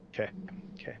Okay,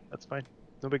 that's fine.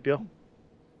 No big deal.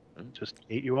 Just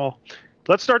ate you all.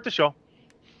 Let's start the show.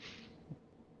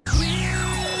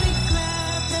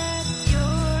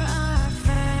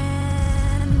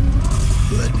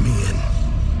 Let me in.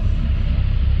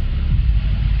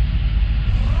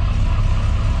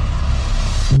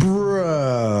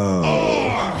 Bro.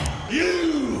 Are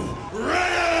you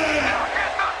ready?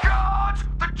 Get the guns,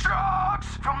 the drugs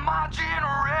from my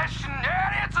generation,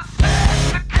 and it's a sin.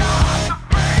 The gods, the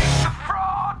fake, the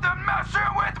fraud, they're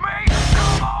messing with me.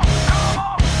 Come on, come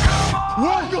on, come on.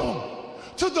 Welcome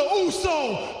to the Uso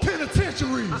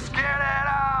Penitentiary. Let's get it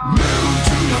out. Move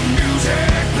to the music,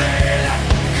 play that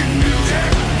good music.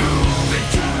 Move it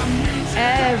to the music.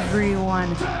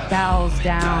 Everyone bows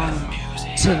down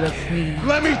to the queen.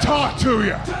 Let me talk to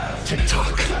you.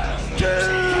 TikTok.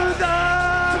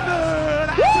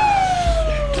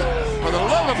 For the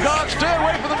love of God, stay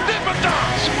away from the Dippin'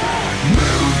 Dots.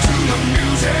 Move to the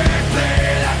music,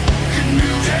 play that good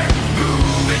music.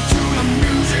 Move it to the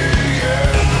music,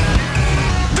 yeah.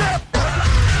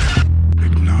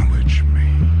 Acknowledge me.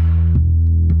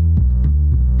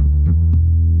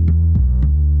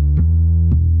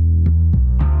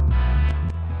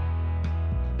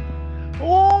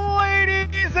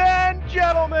 Ladies and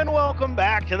gentlemen, welcome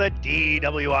back to the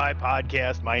DWI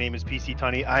Podcast. My name is PC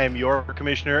Tunney. I am your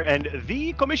commissioner and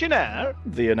the commissioner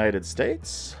The United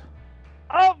States.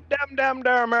 of Damn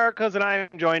Americas, and I am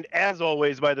joined, as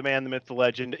always, by the man, the myth, the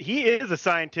legend. He is a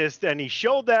scientist, and he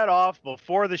showed that off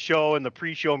before the show in the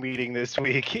pre-show meeting this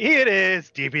week. It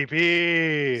is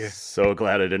DPP. So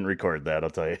glad I didn't record that, I'll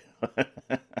tell you.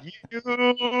 You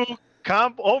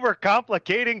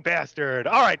overcomplicating bastard.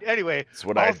 All right, anyway. That's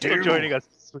what I also do. Joining us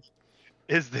this week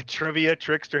is the trivia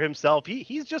trickster himself.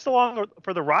 He's just along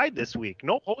for the ride this week.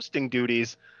 No hosting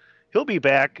duties. He'll be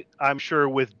back, I'm sure,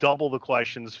 with double the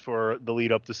questions for the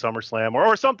lead up to SummerSlam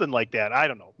or something like that. I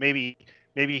don't know. Maybe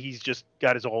he's just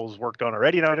got all his work done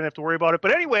already and I don't have to worry about it.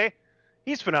 But anyway,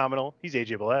 he's phenomenal. He's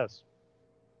AJ Velez.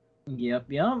 Yep.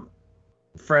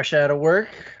 Fresh out of work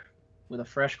with a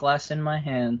fresh glass in my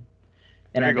hand.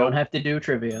 And There I you go. don't have to do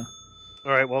trivia.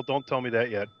 All right, well, don't tell me that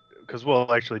yet, because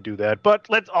we'll actually do that. But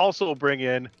let's also bring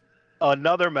in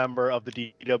another member of the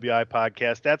DWI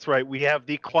Podcast. That's right, we have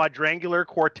the quadrangular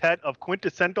quartet of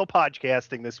quintessential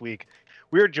podcasting this week.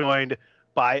 We're joined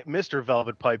by Mr.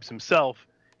 Velvet Pipes himself.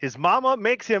 His mama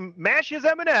makes him mash his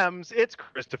M&Ms. It's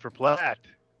Christopher Platt.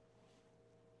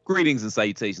 Greetings and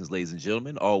salutations, ladies and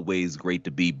gentlemen. Always great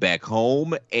to be back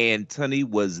home. And Tunney,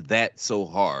 was that so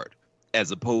hard? As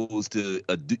opposed to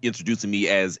introducing me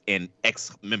as an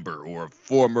ex-member or a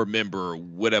former member or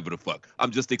whatever the fuck.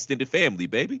 I'm just extended family,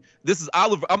 baby. This is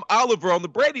Oliver. I'm Oliver on the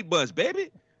Brady Bunch, baby.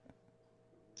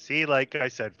 See, like I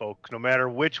said, folks, no matter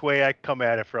which way I come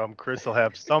at it from, Chris will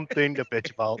have something to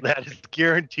bitch about. That is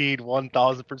guaranteed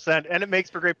 1,000%. And it makes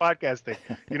for great podcasting,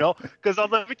 Because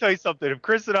let me tell you something. If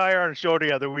Chris and I are on a show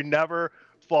together, we never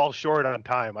fall short on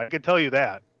time. I can tell you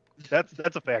that. That's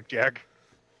a fact, Jack.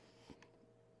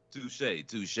 Touche.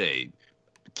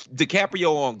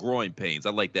 DiCaprio on growing pains. I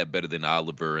like that better than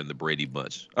Oliver and the Brady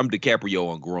Bunch. I'm DiCaprio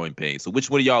on growing pains. So which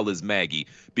one of y'all is Maggie?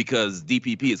 Because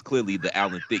DPP is clearly the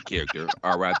Alan Thicke character.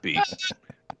 R.I.P.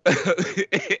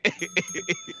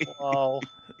 Wow.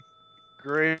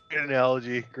 Great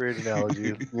analogy.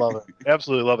 Love it.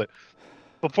 Absolutely love it.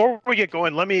 Before we get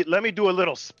going, let me do a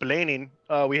little splaining.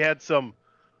 We had some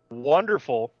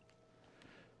wonderful,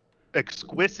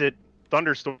 exquisite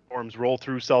thunderstorms roll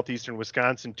through southeastern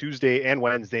Wisconsin Tuesday and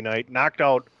Wednesday night, knocked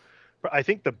out, I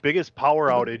think, the biggest power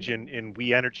outage in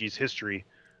We Energy's history.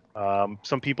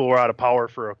 Some people were out of power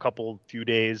for a few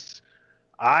days.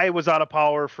 I was out of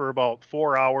power for about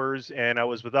 4 hours, and I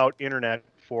was without internet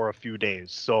for a few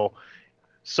days. So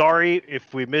sorry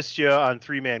if we missed you on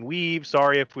Three Man Weave.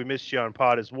 Sorry if we missed you on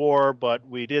Pod is War, but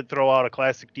we did throw out a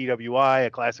classic DWI, a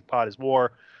classic Pod is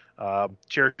War,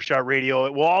 Chair Shot Radio.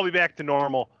 We'll all be back to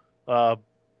normal.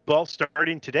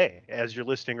 Starting today, as you're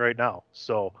listening right now.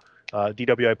 So,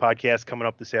 DWI Podcast coming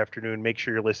up this afternoon. Make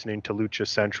sure you're listening to Lucha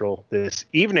Central this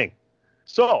evening.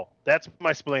 So, that's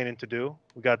my splaining to do.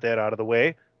 We got that out of the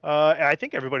way. I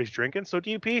think everybody's drinking. So,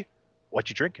 DUP, what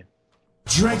you drinking?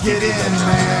 Drink it in,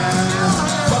 man.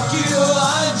 Fuck you,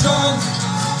 I'm drunk.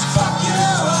 Fuck you,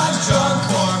 I'm drunk.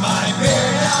 For my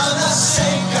beer down the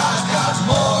sink, I've got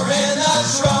more in the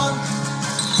trunk.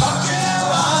 Fuck you,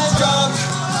 I'm drunk.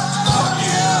 Fuck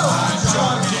you, I'm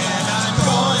drunk. And I'm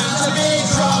going to be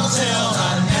drunk till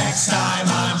the next time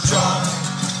I'm drunk.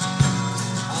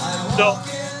 So,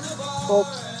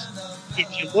 folks,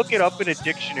 if you look it up in a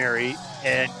dictionary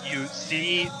and you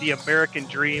see the American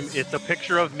dream, it's a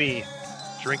picture of me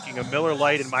drinking a Miller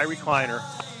Lite in my recliner,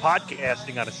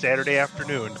 podcasting on a Saturday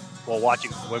afternoon while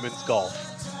watching women's golf.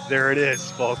 There it is,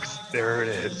 folks. There it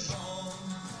is.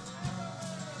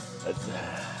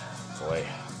 Boy,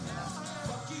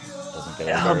 doesn't get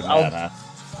any better than that,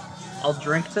 huh? I'll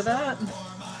drink to that.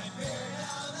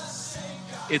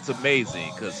 It's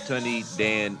amazing because Tunny,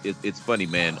 Dan, it's funny,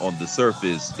 man. On the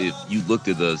surface, if you looked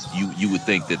at us, you would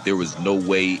think that there was no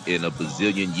way in a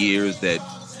bazillion years that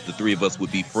the three of us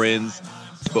would be friends,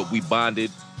 but we bonded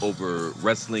over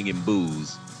wrestling and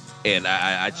booze, and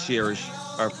I cherish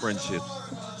our friendship.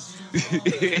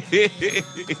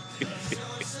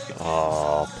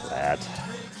 Oh, Platt.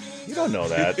 You don't know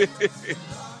that.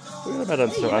 We would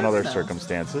have met on other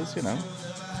circumstances, you know.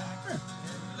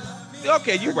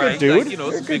 Okay, you're right. Good dude. Like, you know,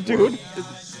 You're it's a a good big dude. world.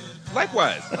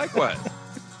 Likewise.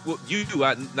 Well, you do,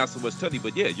 not so much Tunny,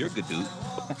 but yeah, you're a good dude.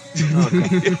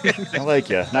 I like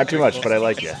you. Not too much, but I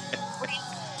like you.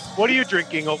 What are you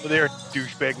drinking over there,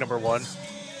 douchebag number one?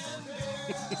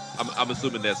 I'm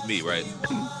assuming that's me, right?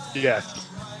 Yes.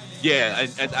 Yeah,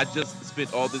 and I just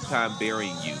spent all this time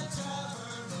burying you,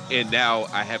 and now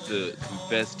I have to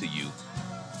confess to you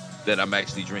that I'm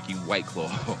actually drinking White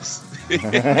Claws. That's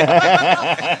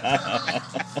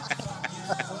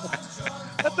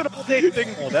an all-day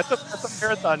thing, though. That's a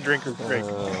marathon drinker's drink.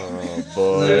 Oh,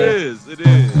 boy. It is.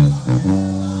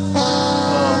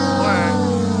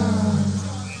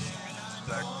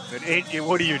 And AJ,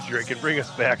 what are you drinking? Bring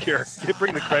us back here.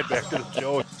 Bring the cred back to the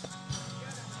show.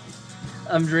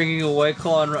 I'm drinking a White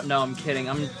Claw and no, I'm kidding.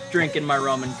 I'm drinking my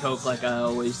rum and Coke like I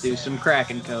always do. Some crack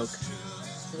and Coke.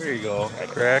 There you go.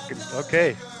 Crack.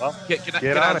 Okay. Well,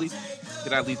 Can I at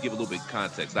least give a little bit of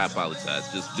context? I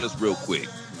apologize. Just real quick.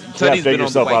 Dig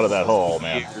yourself out of that hole,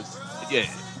 man. Yeah,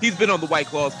 he's been on the White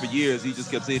Claws for years. He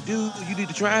just kept saying, dude, you need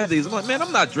to try these. I'm like, man,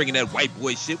 I'm not drinking that white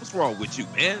boy shit. What's wrong with you,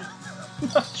 man? I'm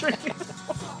not drinking.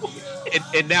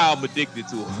 And now I'm addicted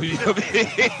to him. You know what I mean?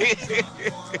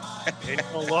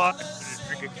 ain't no lot.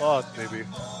 Drinking claws, baby.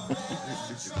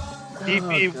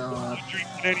 DP, God. you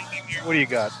drinking anything here? What do you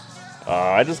got?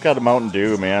 I just got a Mountain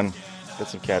Dew, man. Got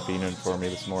some caffeine in for me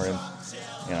this morning.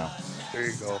 You know. There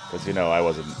you go. Because, you know, I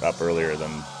wasn't up earlier than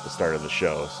the start of the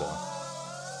show, so.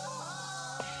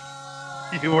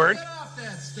 You weren't?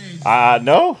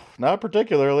 No, not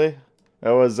particularly.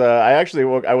 I was, I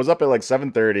was up at like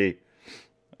 7:30,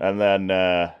 and then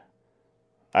I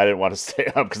didn't want to stay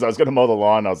up because I was going to mow the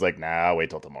lawn. I was like, nah, I'll wait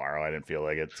till tomorrow. I didn't feel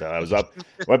like it. So I was up,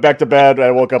 went back to bed.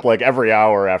 I woke up like every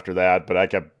hour after that, but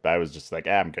I was just like,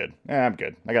 I'm good. I'm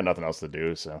good. I got nothing else to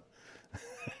do, so.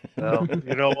 Well,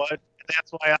 you know what?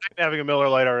 That's why I'm having a Miller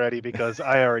Lite already, because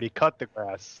I already cut the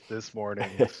grass this morning.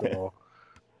 So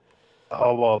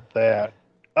how about that?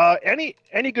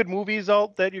 Any good movies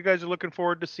out that you guys are looking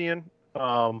forward to seeing?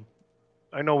 I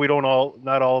know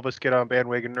not all of us get on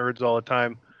bandwagon nerds all the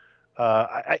time.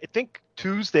 I think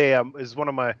Tuesday is one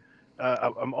of my.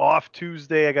 I'm off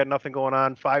Tuesday. I got nothing going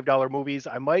on. $5 movies.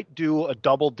 I might do a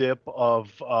double dip of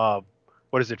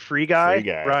what is it? Free Guy.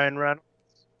 Ryan Reynolds,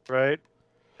 right?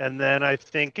 And then I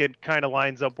think it kind of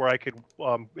lines up where I could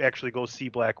actually go see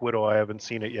Black Widow. I haven't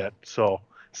seen it yet. So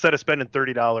instead of spending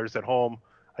 $30 at home,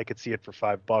 I could see it for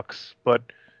 $5. But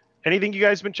anything you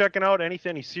guys been checking out? Any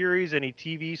series, any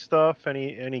TV stuff,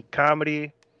 any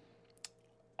comedy?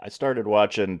 I started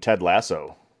watching Ted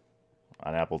Lasso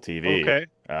on Apple TV. Okay.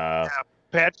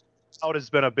 Pat Out has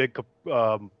been a big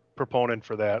proponent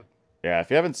for that. Yeah,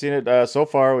 if you haven't seen it, so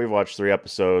far we've watched 3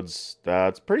 episodes.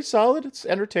 It's pretty solid. It's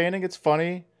entertaining. It's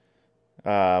funny.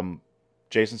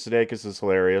 Jason Sudeikis is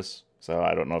hilarious. So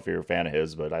I don't know if you're a fan of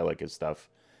his, but I like his stuff.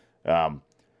 And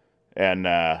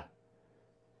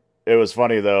it was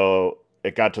funny, though.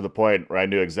 It got to the point where I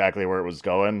knew exactly where it was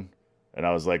going. And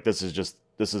I was like, this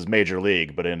is Major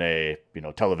League, but in a,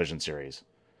 television series.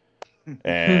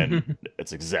 And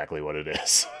it's exactly what it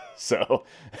is. So,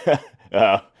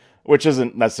 which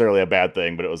isn't necessarily a bad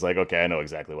thing, but it was like, okay, I know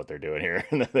exactly what they're doing here.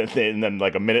 And then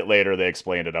like a minute later, they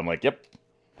explained it. I'm like, yep,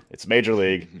 it's Major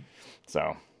League.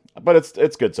 So, but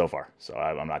it's good so far. So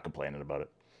I'm not complaining about it.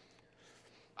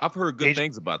 I've heard good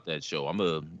things about that show.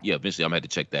 Eventually I'm gonna have to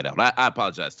check that out. I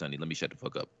apologize, Tony. Let me shut the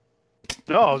fuck up.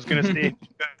 No, I was gonna say,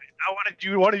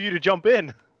 I wanted you to jump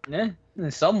in. Yeah,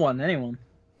 anyone.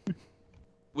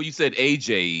 Well, you said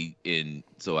AJ,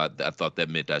 so I thought that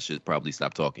meant I should probably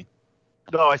stop talking.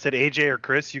 No, I said AJ or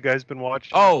Chris. You guys been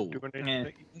watching? Oh,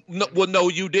 no,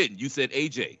 you didn't. You said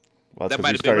AJ. Well, that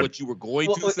might have been what you were going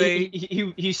to say.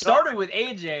 He started with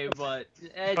AJ, but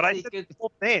I said the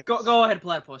whole name. Go ahead,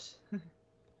 Platt-a-puss.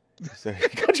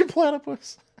 Got your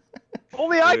Platt-a-puss.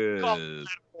 Only I can call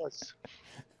Platt-a-puss.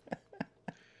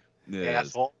 Yes.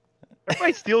 Asshole.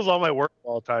 Everybody steals all my work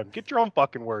all the time. Get your own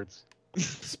fucking words.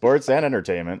 Sports and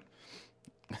entertainment.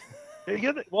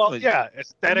 Well, yeah,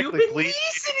 aesthetically You've been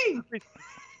pleasing. listening.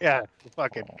 Yeah,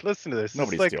 fucking listen to this.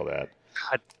 Nobody It's like, steal that.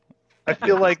 God, I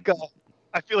feel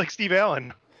like Steve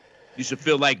Allen. You should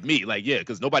feel like me, like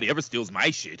because nobody ever steals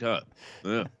my shit, huh?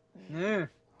 Yeah. Yeah.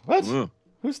 What? Yeah.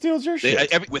 Who steals your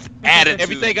shit? With attitude,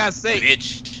 everything I say,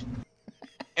 bitch.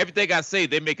 Everything I say,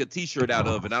 they make a T-shirt out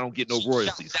of, and I don't get no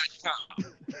royalties.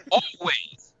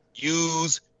 Always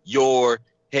use your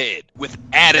head with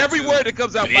attitude. Every word that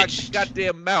comes out my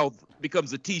goddamn mouth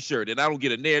becomes a T-shirt, and I don't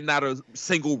get not a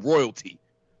single royalty.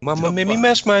 Mama made me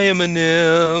mash my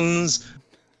M&Ms.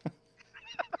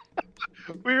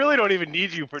 We really don't even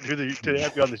need you to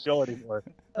have you on the show anymore.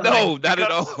 No, not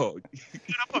at all.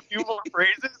 Get up a few more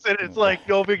phrases, and it's like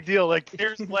no big deal. Like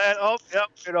here's Platt. Oh, yep,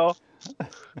 you know.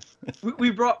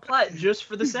 We brought Platt just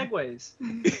for the segues.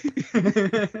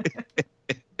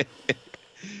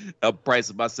 I'm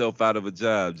pricing myself out of a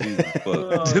job. Jesus fuck.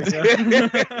 Oh,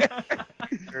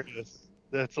 There it is.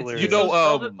 That's hilarious. You know,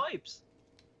 Velvet pipes.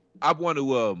 I want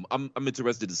to. I'm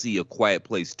interested to see A Quiet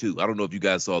Place too. I don't know if you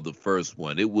guys saw the first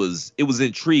one. It was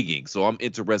intriguing, so I'm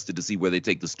interested to see where they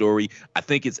take the story. I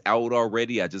think it's out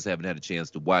already. I just haven't had a chance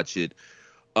to watch it.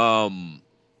 I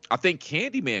think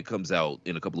Candyman comes out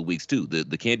in a couple of weeks too. The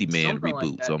Candyman Something reboot.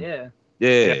 like that, So yeah.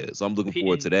 yeah, so I'm looking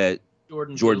forward to that.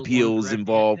 Jordan Peele's directing it,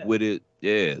 involved yeah. with it.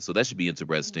 Yeah, so that should be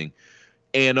interesting.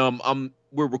 And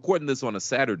we're recording this on a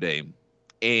Saturday,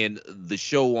 and the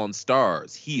show on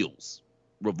Stars, Heels,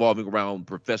 revolving around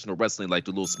professional wrestling, like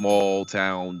the little small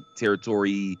town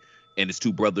territory, and his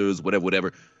two brothers,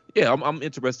 whatever. Yeah, I'm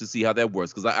interested to see how that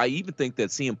works, because I even think that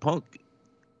CM Punk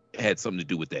had something to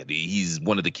do with that. He's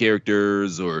one of the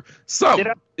characters or something.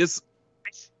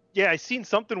 I seen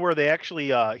something where they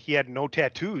actually he had no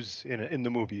tattoos in the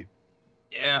movie.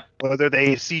 Yeah. Whether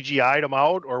they CGI'd him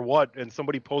out or what, and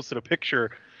somebody posted a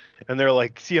picture, and they're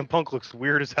like, CM Punk looks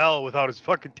weird as hell without his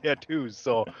fucking tattoos.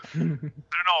 So I don't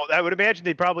know. I would imagine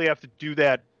they'd probably have to do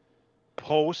that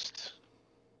post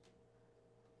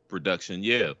production,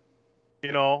 yeah.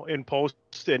 You know, in post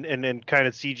and then kind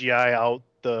of CGI out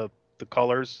the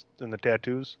colors and the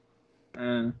tattoos.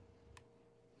 That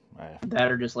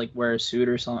or just like wear a suit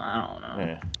or something. I don't know.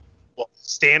 Yeah. Well,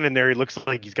 standing there, he looks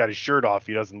like he's got his shirt off.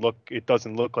 It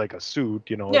doesn't look like a suit,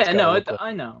 you know. Yeah, no,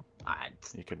 I know.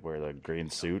 You could wear the green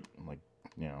suit, like,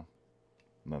 you know,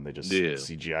 and then they just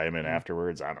CGI him in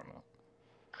afterwards. I don't know.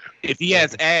 If he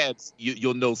has abs,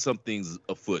 you'll know something's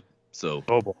afoot. So.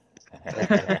 Oh boy.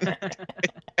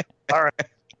 All right.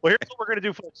 Well, here's what we're going to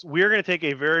do, folks. We're going to take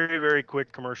a very, very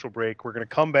quick commercial break. We're going to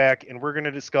come back, and we're going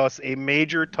to discuss a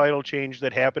major title change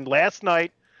that happened last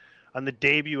night on the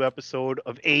debut episode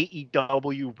of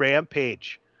AEW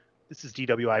Rampage. This is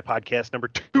DWI Podcast number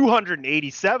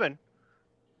 287.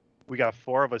 We got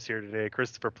 4 of us here today.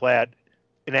 Christopher Platt,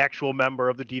 an actual member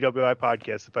of the DWI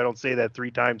Podcast. If I don't say that 3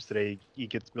 times today, he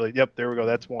gets really... Yep, there we go.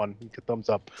 That's 1. He gets a thumbs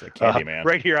up. It's like Candyman.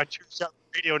 Right here on Chairshot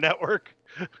Radio Network,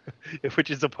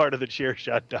 which is a part of the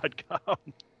Chairshot.com.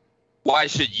 Why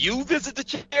should you visit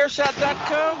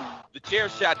thechairshot.com?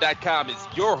 Thechairshot.com is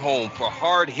your home for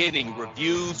hard-hitting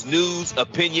reviews, news,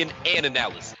 opinion, and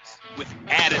analysis with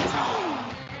attitude.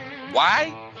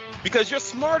 Why? Because you're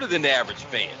smarter than the average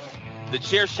fan.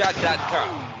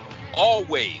 Thechairshot.com.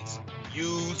 Always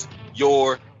use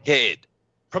your head.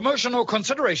 Promotional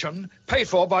consideration paid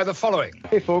for by the following.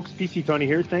 Hey folks, PC Tony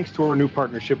here. Thanks to our new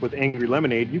partnership with Angry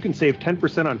Lemonade, you can save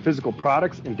 10% on physical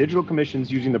products and digital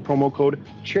commissions using the promo code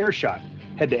ChairShot.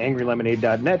 Head to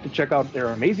angrylemonade.net to check out their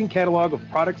amazing catalog of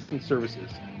products and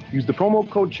services. Use the promo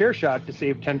code ChairShot to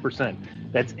save 10%.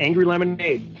 That's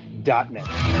angrylemonade.net.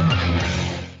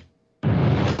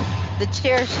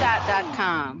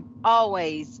 Thechairshot.com.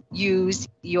 Always use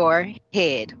your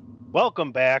head.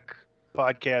 Welcome back.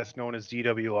 Podcast known as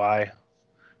DWI.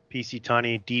 PC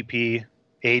Tunney, DP,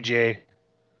 AJ,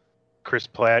 Chris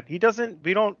Platt. We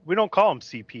don't call him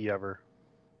CP ever.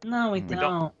 No, we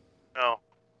don't. No.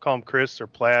 Call him Chris or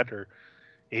Platt, or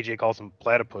AJ calls him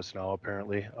Platt-a-puss now,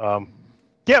 apparently.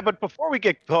 Yeah, but before we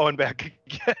get going back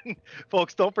again,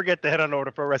 folks, don't forget to head on over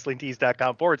to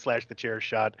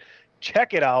ProWrestlingTees.com/thechairshot.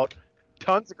 Check it out.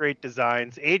 Tons of great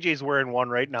designs. AJ's wearing one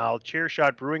right now.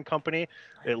 Chairshot Brewing Company.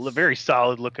 A very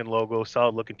solid looking logo,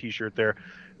 solid looking t-shirt there.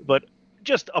 But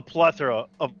just a plethora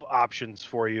of options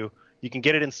for you. You can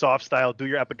get it in soft style. Do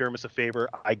your epidermis a favor.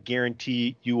 I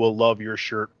guarantee you will love your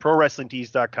shirt.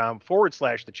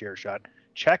 ProWrestlingTees.com/thechairshot.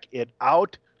 Check it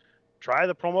out. Try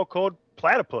the promo code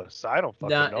Platt-a-puss. I don't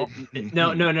fucking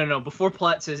know. No. Before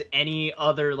Platt says any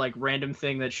other like random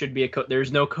thing that should be a code,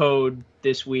 there's no code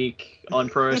this week on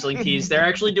Pro Wrestling Tees. They're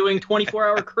actually doing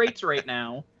 24-hour crates right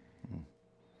now.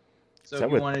 So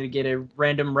if you wanted to get a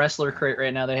random wrestler crate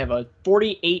right now, they have a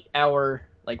 48-hour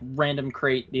like random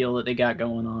crate deal that they got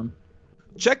going on.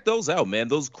 Check those out, man.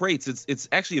 Those crates, it's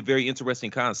actually a very interesting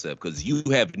concept because you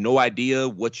have no idea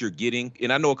what you're getting.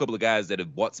 And I know a couple of guys that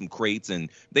have bought some crates and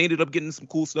they ended up getting some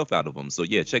cool stuff out of them. So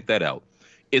yeah, check that out.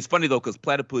 It's funny though, because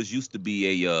platypus used to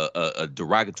be a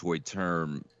derogatory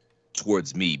term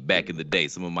towards me back in the day.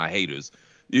 Some of my haters,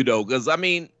 because I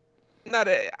mean,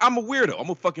 I'm a weirdo. I'm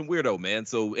a fucking weirdo, man.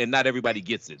 So, and not everybody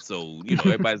gets it. So,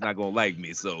 everybody's not gonna like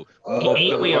me. So,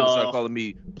 we all start calling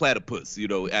me platypus.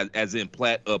 As in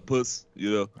Platt-a-puss.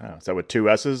 Oh, is that with 2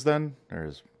 S's then, or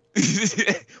is?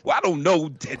 Well, I don't know,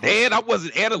 Dan. I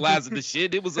wasn't analyzing the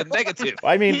shit. It was a negative.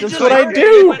 I mean, that's what I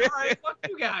do. Fuck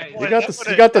you guys. You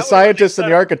got the scientist and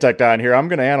the architect on here. I'm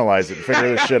gonna analyze it and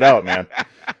figure this shit out, man.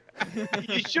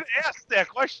 You should have asked that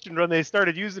question when they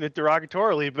started using it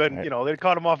derogatorily, but they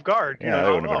caught them off guard. Yeah,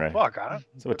 that would have been right. Fuck, huh?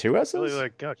 So with 2 S's? Really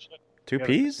like, oh, shit. 2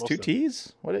 P's? 2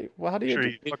 T's? How do you?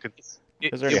 Sure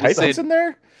Is there any hyphens in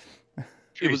there?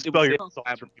 It was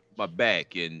my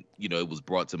back, and it was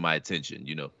brought to my attention.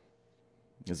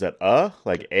 Is that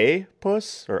like a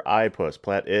puss or I puss?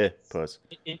 Platt-a-puss.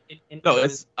 No,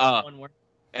 it's one word.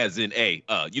 As in a.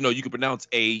 You can pronounce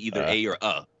a either a or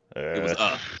It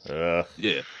was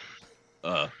yeah.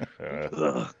 What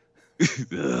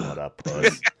up,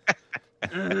 puss?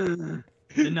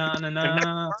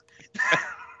 Na.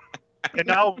 And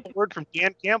now a word from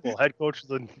Dan Campbell, head coach of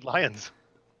the Lions.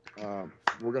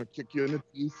 We're going to kick you in the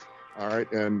teeth, all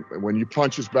right? And when you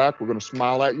punch us back, we're going to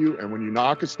smile at you. And when you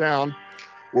knock us down,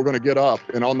 we're going to get up.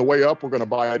 And on the way up, we're going to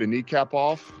bite a kneecap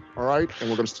off, all right? And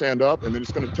we're going to stand up. And then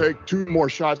it's going to take 2 more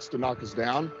shots to knock us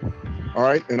down, all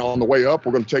right? And on the way up,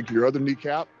 we're going to take your other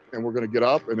kneecap. And we're going to get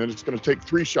up, and then it's going to take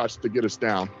 3 shots to get us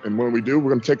down. And when we do, we're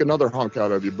going to take another hunk out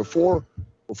of you. Before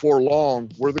long,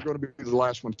 we're going to be the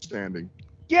last one standing.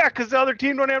 Yeah, because the other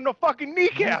team don't have no fucking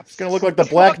kneecaps. It's going to look like the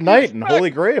Black Knight in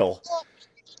Holy Grail.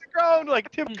 The ground like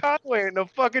Tim Conway in the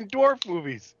fucking dwarf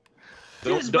movies.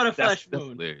 This is but a flesh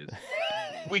wound.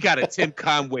 We got a Tim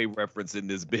Conway reference in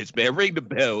this bitch, man. Ring the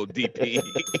bell, DP.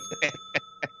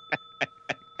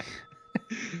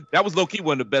 That was low-key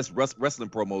one of the best wrestling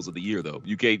promos of the year, though.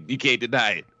 You can't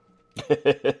deny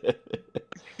it.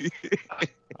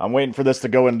 I'm waiting for this to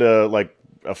go into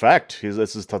effect.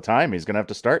 This is the time. He's gonna have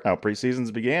to start now.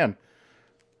 Preseason's began.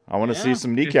 I want to see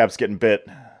some kneecaps getting bit.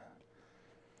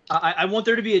 I want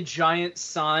there to be a giant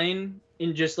sign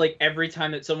in just every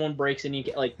time that someone breaks a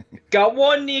kneecap, got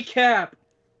 1 kneecap,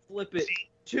 flip it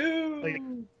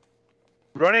 2.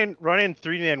 Running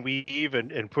 3-man weave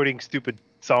and putting stupid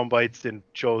sound bites in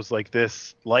shows like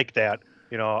this, like that.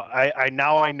 I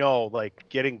know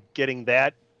getting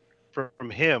that from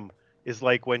him is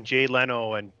like when Jay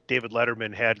Leno and David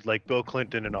Letterman had Bill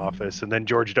Clinton in office and then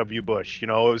George W. Bush. It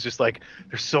was just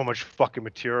there's so much fucking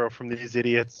material from these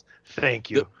idiots. Thank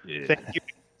you. Yeah.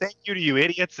 Thank you to you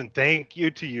idiots, and thank you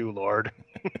to you, Lord.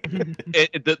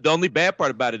 The only bad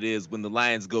part about it is when the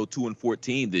Lions go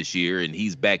 2-14 this year, and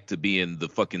he's back to being the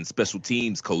fucking special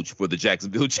teams coach for the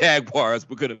Jacksonville Jaguars,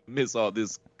 we're gonna miss all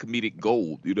this comedic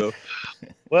gold,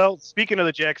 Well, speaking of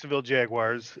the Jacksonville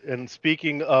Jaguars, and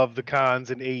speaking of the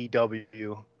cons in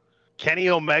AEW, Kenny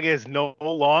Omega is no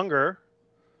longer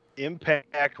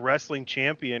Impact Wrestling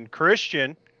champion.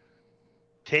 Christian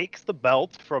takes the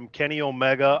belt from Kenny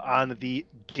Omega on the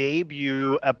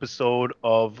debut episode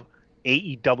of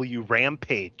AEW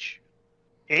Rampage.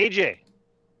 AJ,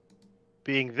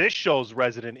 being this show's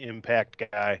resident Impact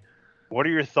guy, what are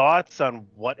your thoughts on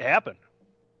what happened?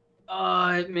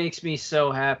 It makes me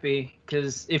so happy,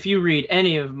 because if you read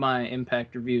any of my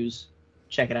Impact reviews,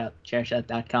 check it out,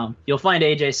 chairshot.com. You'll find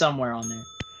AJ somewhere on there.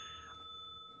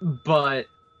 But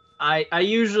I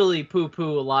usually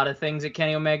poo-poo a lot of things that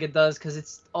Kenny Omega does because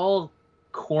it's all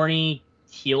corny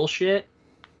heel shit.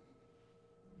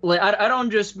 I don't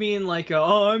just mean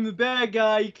I'm the bad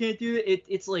guy, you can't do it.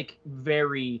 It's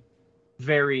very,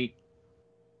 very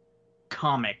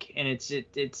comic, and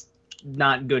it's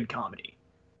not good comedy.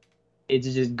 It's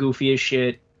just goofy as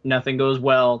shit. Nothing goes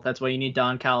well. That's why you need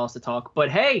Don Callis to talk.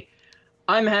 But hey,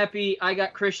 I'm happy I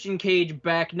got Christian Cage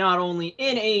back not only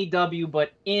in AEW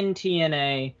but in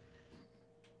TNA.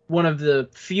 One of the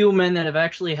few men that have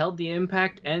actually held the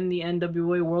Impact and the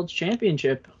NWA World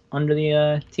Championship under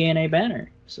the TNA banner.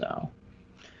 So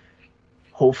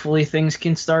hopefully things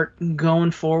can start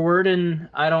going forward and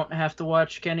I don't have to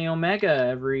watch Kenny Omega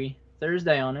every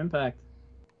Thursday on Impact.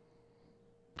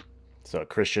 So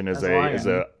Christian is That's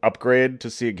a upgrade to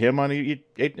seeing him on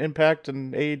Impact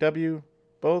and AEW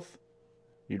both.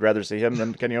 You'd rather see him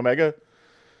than Kenny Omega?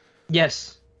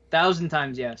 Yes. 1,000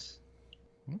 times yes.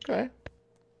 Okay.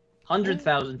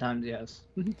 100,000 times yes.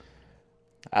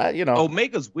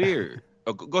 Omega's weird.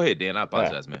 Oh, go ahead, Dan. I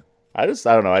apologize, man. I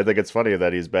don't know. I think it's funny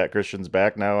that he's back. Christian's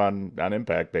back now on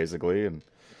Impact, basically, and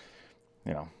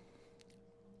It's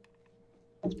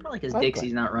probably because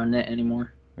Dixie's not running it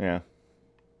anymore. Yeah.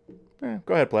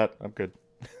 Go ahead, Platt. I'm good.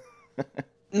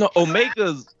 No,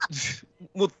 Omega's.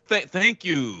 Well, thank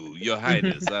you, Your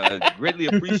Highness. I greatly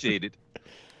appreciate it.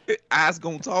 Eyes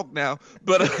gonna talk now,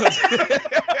 but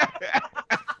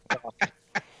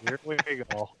here we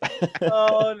go.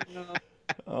 Oh no.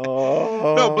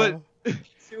 Oh no, but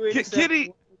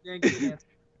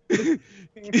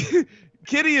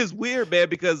Kitty is weird, man,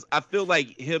 because I feel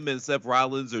like him and Seth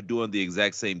Rollins are doing the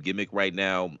exact same gimmick right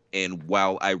now. And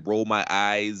while I roll my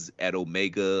eyes at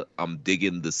Omega, I'm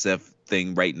digging the Seth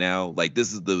thing right now. Like,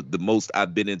 this is the most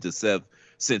I've been into Seth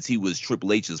since he was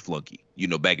Triple H's flunky,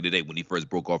 back in the day when he first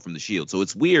broke off from the Shield. So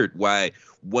it's weird why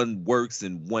one works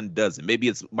and one doesn't. Maybe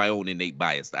it's my own innate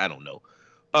bias. I don't know.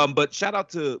 But shout out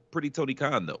to Pretty Tony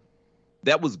Khan, though.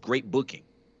 That was great booking.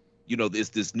 It's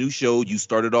this new show. You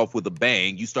started off with a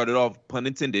bang. You started off, pun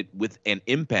intended, with an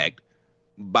impact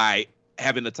by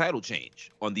having a title change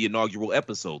on the inaugural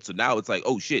episode. So now it's like,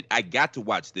 oh, shit, I got to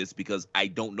watch this because I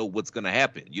don't know what's going to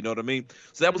happen. You know what I mean?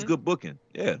 So that was good booking.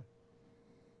 Yeah.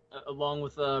 Along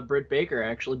with Britt Baker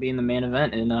actually being the main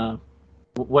event in,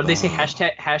 what did they say?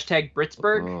 Hashtag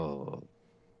Britsburg? Oh.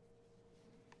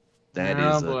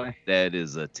 That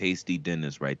is a tasty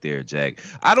Dennis right there, Jack.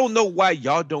 I don't know why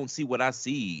y'all don't see what I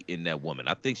see in that woman.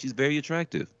 I think she's very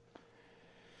attractive.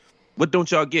 What don't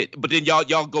y'all get? But then y'all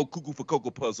go cuckoo for Cocoa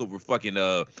Puffs over fucking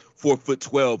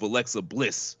 4'12" Alexa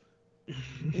Bliss. I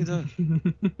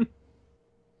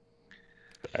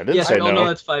didn't say no. No,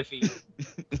 that's 5 feet.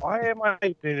 Why am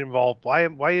I involved? Why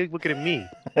are you looking at me?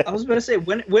 I was about to say,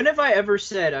 when have I ever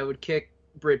said I would kick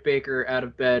Britt Baker out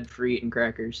of bed for eating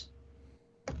crackers?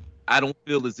 I don't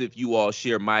feel as if you all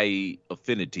share my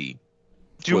affinity.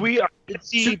 Do we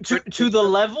see to the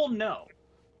level? No.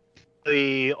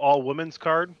 The all women's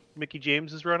card Mickie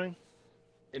James is running?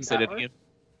 Say that again.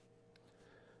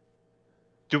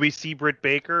 Do we see Britt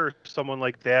Baker or someone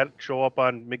like that show up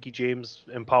on Mickie James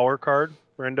Empower card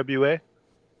for NWA?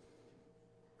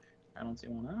 I don't see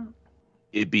one out.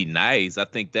 It'd be nice. I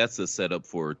think that's a setup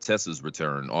for Tessa's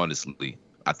return, honestly.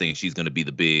 I think she's going to be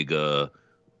the big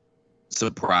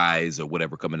surprise or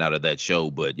whatever coming out of that show.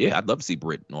 But yeah, I'd love to see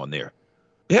Britt on there.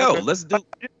 Hell, let's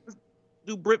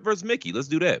do Britt versus Mickie. Let's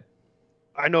do that.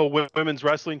 I know Women's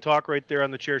Wrestling Talk right there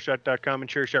on the Chairshot.com and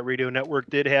Chairshot Radio Network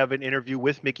did have an interview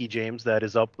with Mickie James that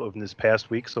is up in this past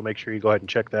week, so make sure you go ahead and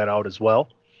check that out as well.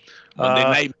 Monday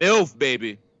Night MILF,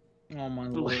 baby. Oh my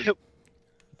Lord.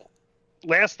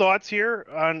 Last thoughts here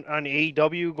on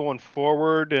AEW going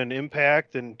forward and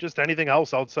Impact and just anything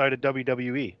else outside of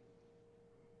WWE.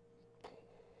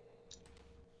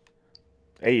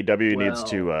 AEW needs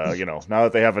to, now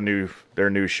that they have their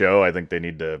new show, I think they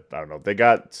need to, I don't know, they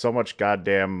got so much they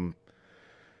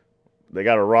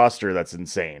got a roster that's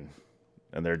insane.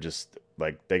 And they're just,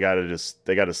 like, they got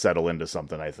to settle into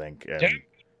something, I think. And, damn,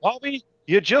 Bobby,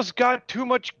 you just got too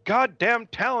much goddamn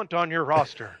talent on your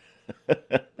roster.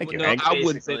 Thank you, no, Hank. I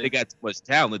wouldn't say they got too much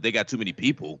talent. They got too many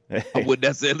people. I wouldn't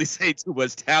necessarily say too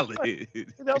much talent.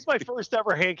 That was my first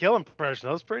ever Hank Hill impression.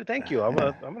 That was pretty. Thank you. I'm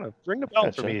gonna ring the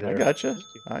bell for me. I gotcha.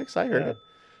 I heard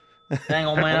it. Dang,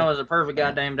 old man, that was a perfect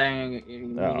goddamn dang.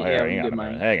 Hang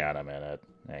on a minute.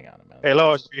 Hey,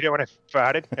 Lois, you know when I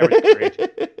farted? Everything's great.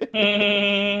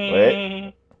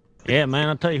 Wait. Yeah, man,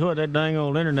 I'll tell you what, that dang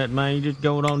old internet, man, you just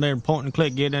go on there and point and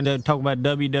click, get in there, talk about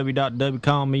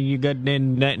www.com, and you got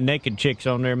then that naked chicks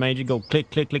on there, man. You go click.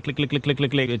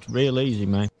 It's real easy,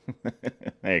 man.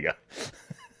 There you go.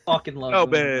 Fucking love Oh,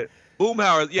 man.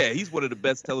 Boomhauer, yeah, he's one of the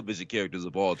best television characters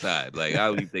of all time. Like, I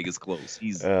don't even think it's close.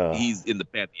 He's in the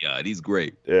pantheon. He's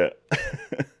great. Yeah.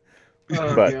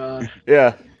 Oh, but God.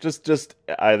 yeah, just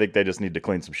I think they just need to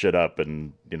clean some shit up,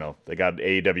 and they got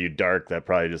AEW Dark that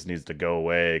probably just needs to go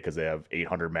away because they have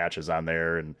 800 matches on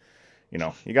there, and you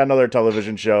got another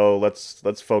television show.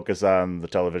 Let's focus on the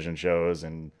television shows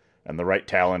and the right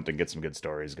talent and get some good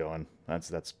stories going.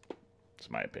 That's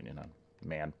my opinion on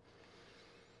man.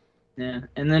 Yeah,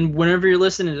 and then whenever you're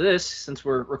listening to this, since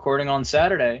we're recording on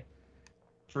Saturday,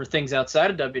 for things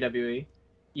outside of WWE,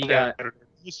 you got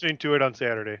listening to it on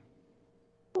Saturday.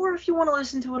 Or if you want to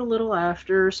listen to it a little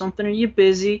after or something, are you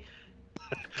busy?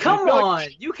 Come on,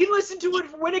 you can listen to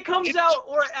it when it comes out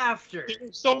or after.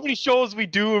 There's so many shows we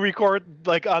do record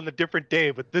like on the different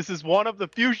day, but this is one of the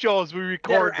few shows we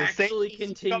record They're the same actually day it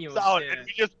continuous, comes out, yeah. and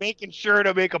we're just making sure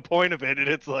to make a point of it. And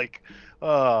it's like,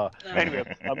 anyway,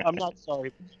 I'm not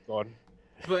sorry. Keep going.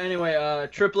 But anyway,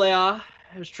 AAA,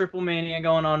 there's Triple Mania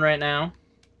going on right now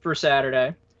for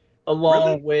Saturday,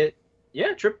 along with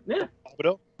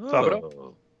Sabado?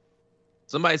 Oh.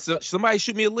 Somebody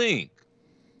shoot me a link.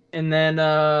 and then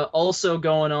also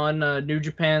going on New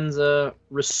Japan's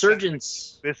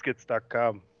resurgence.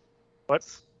 Biscuits.com. What?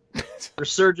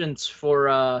 Resurgence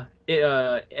for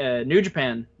New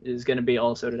Japan is going to be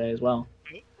also today as well.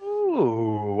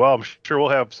 Ooh, well, I'm sure we'll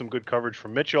have some good coverage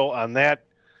from Mitchell on that.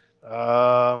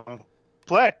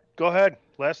 Platt, go ahead.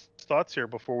 Last thoughts here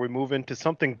before we move into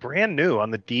something brand new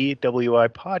on the DWI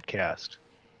podcast.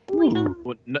 Well,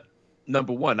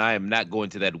 number one, I am not going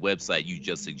to that website you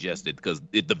just suggested because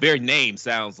the very name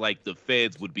sounds like the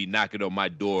feds would be knocking on my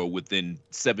door within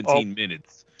 17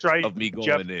 minutes of me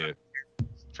going there.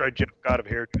 Try Jeff God of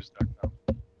Hairdos.com.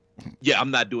 Yeah,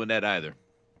 I'm not doing that either.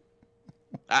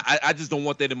 I just don't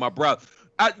want that in my browser.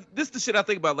 This is the shit I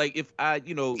think about. Like if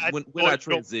when I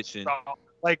transition.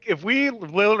 Like if we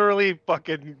literally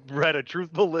fucking read a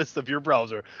truthful list of your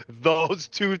browser, those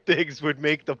two things would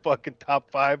make the fucking top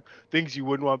 5 things you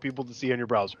wouldn't want people to see on your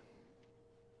browser.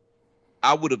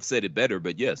 I would have said it better,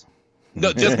 but yes.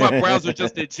 No, just my browser,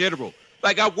 just in general.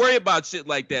 Like I worry about shit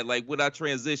like that. Like when I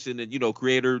transition and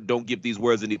creator don't give these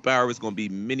words any power, it's gonna be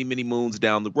many, many moons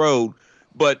down the road.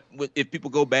 But if people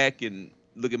go back and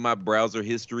look at my browser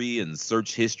history and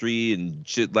search history and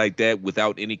shit like that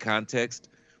without any context,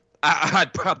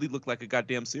 I'd probably look like a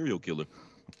goddamn serial killer.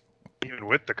 Even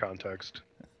with the context.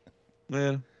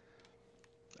 Man,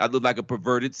 I'd look like a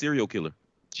perverted serial killer.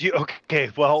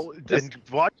 Okay, well, then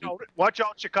watch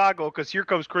out Chicago, because here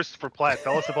comes Christopher Platt.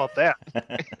 Tell us about that.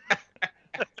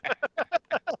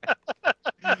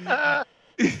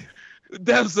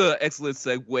 That was an excellent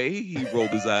segue. He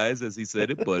rolled his eyes as he said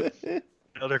it, but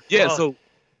another so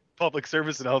public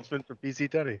service announcement for PC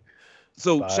Teddy.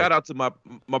 So shout out to my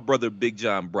brother Big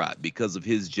John Brott because of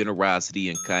his generosity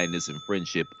and kindness and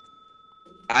friendship.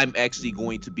 I'm actually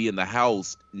going to be in the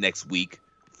house next week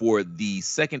for the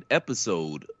second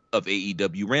episode of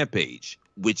AEW Rampage,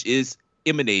 which is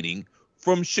emanating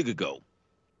from Chicago.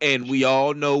 And we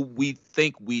all know, we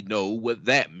think we know what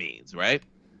that means, right?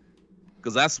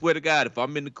 Because I swear to God, if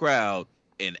I'm in the crowd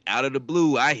and out of the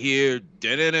blue I hear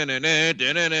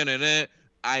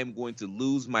I am going to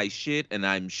lose my shit, and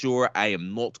I'm sure I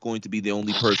am not going to be the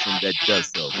only person that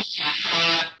does so.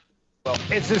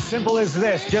 It's as simple as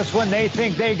this. Just when they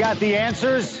think they got the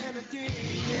answers,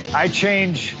 I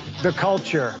change the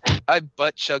culture. I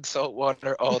butt chug salt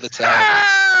water all the time.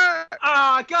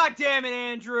 God damn it,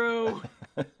 Andrew.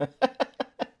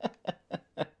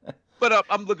 But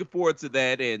I'm looking forward to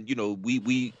that, and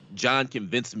John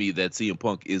convinced me that CM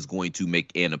Punk is going to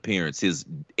make an appearance, his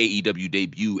AEW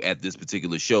debut at this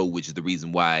particular show, which is the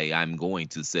reason why I'm going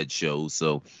to said show.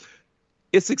 So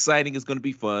it's exciting. It's going to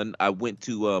be fun. I went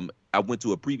to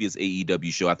a previous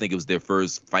AEW show. I think it was their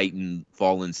first Fighting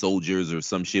Fallen Soldiers or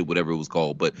some shit, whatever it was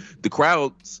called. But the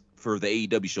crowds for the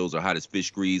AEW shows are hot as fish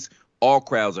grease. All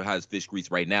crowds are hot as fish grease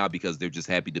right now because they're just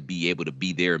happy to be able to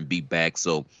be there and be back.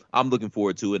 So I'm looking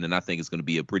forward to it, and I think it's going to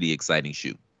be a pretty exciting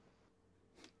shoot.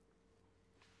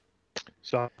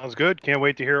 Sounds good. Can't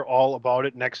wait to hear all about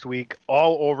it next week,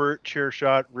 all over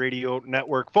Chairshot Radio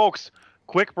Network. Folks,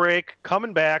 quick break,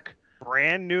 coming back,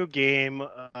 brand new game.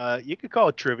 You could call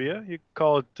it trivia. You could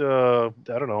call it,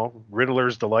 I don't know,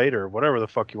 Riddler's Delight or whatever the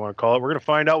fuck you want to call it. We're going to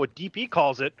find out what DP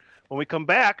calls it when we come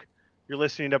back. You're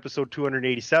listening to episode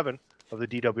 287 of the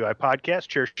DWI Podcast,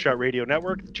 Chairshot Radio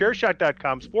Network,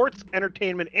 Chairshot.com, sports,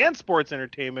 entertainment, and sports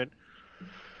entertainment.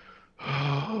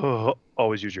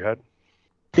 Always use your head.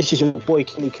 This is your boy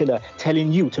Kenny Killer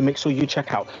telling you to make sure you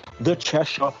check out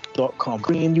thechairshot.com,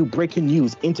 bringing you breaking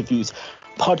news, interviews,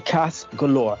 podcasts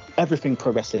galore, everything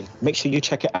pro wrestling. Make sure you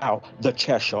check it out,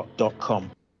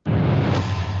 thechairshot.com.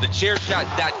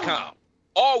 Thechairshot.com.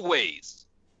 Always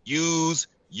use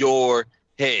your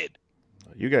head.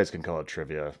 You guys can call it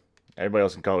trivia. Everybody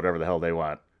else can call it whatever the hell they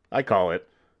want. I call it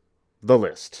the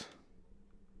list.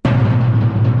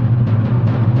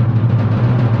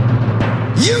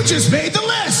 You just made the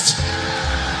list!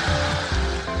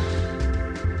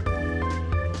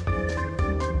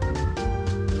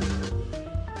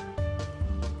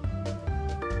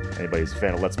 Anybody's a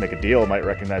fan of Let's Make a Deal might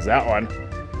recognize that one.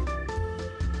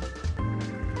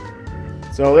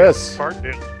 So this... Part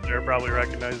there probably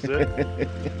recognizes it.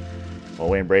 Well,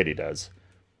 Wayne Brady does.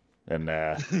 And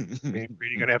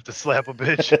You're gonna have to slap a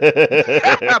bitch.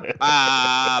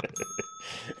 Pop.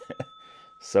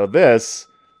 So this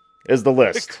is the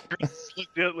list.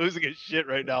 Losing his shit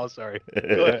right now. Sorry.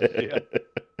 Go ahead. Yeah.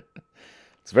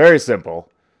 It's very simple.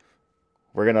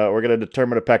 We're gonna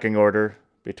determine a pecking order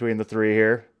between the three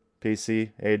here: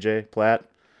 PC, AJ, Platt,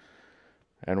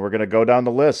 and we're gonna go down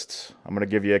the list. I'm gonna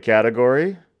give you a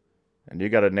category, and you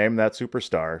got to name that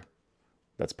superstar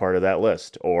that's part of that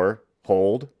list, or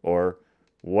hold, or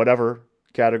whatever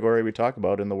category we talk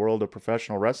about in the world of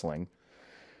professional wrestling.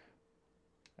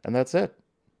 And that's it.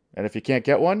 And if you can't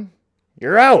get one,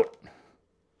 you're out.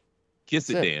 Kiss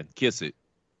it, Dan. Kiss it.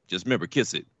 Just remember,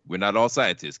 kiss it. We're not all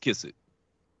scientists. Kiss it.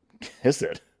 Kiss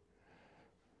it.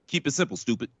 Keep it simple,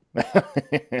 stupid. I'm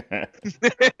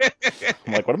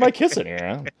like, what am I kissing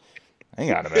here?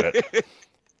 Hang on a minute.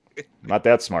 Not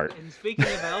that smart. And speaking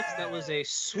of elks, that was a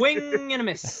swing and a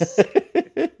miss.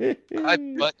 I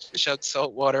butt chug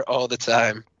salt water all the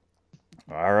time.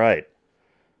 All right.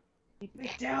 Keep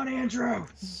it down, Andrew.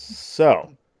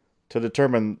 So, to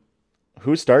determine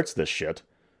who starts this shit,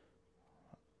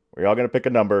 we're all going to pick a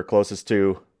number. Closest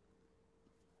to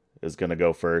is going to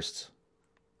go first.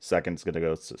 Second's going to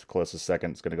go closest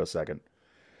second is going to go second.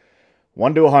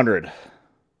 1 to 100.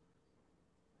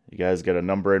 You guys get a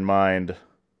number in mind.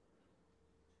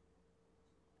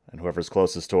 And whoever's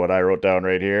closest to what I wrote down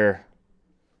right here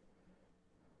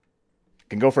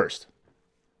can go first.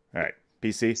 All right.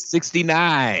 PC?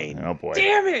 69. Oh, boy.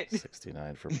 Damn it!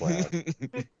 69 for Platt.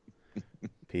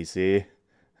 PC?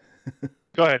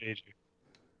 Go ahead, AJ.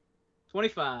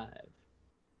 25.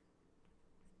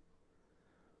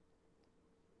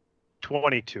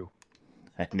 22.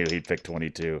 I knew he'd pick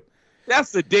 22.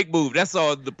 That's the dick move. That's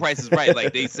all the Price is Right.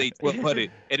 Like they say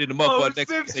 1200, and then the motherfucker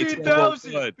next to say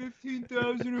 15,000.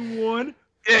 15,001.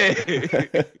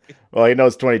 Yeah. Well, he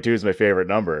knows 22 is my favorite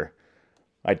number.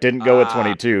 I didn't go with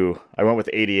 22. I went with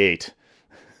 88.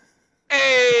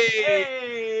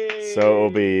 Hey! So it'll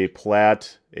be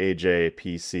Platt, AJ,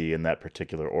 PC in that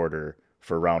particular order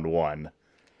for round 1.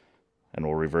 And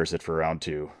we'll reverse it for round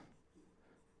 2.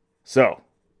 So,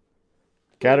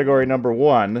 category number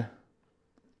 1.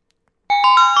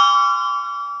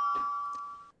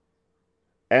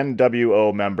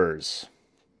 NWO members.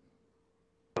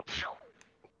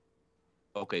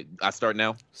 Okay, I start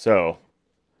now. So,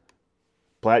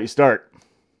 Platt, you start.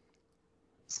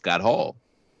 Scott Hall.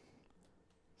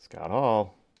 Scott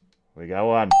Hall. We got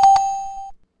one.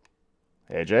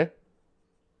 AJ?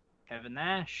 Kevin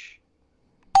Nash.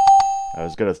 I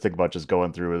was going to think about just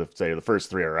going through, say, the first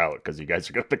 3 are out, because you guys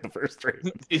are going to pick the first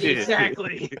 3.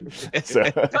 Exactly. So,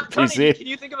 PC? Can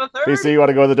you think of a third? PC, you want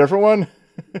to go with a different one?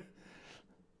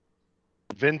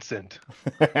 Vincent.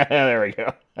 There we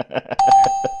go.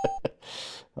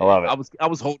 I love it. I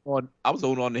was holding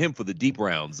on to him for the deep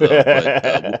rounds.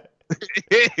 But,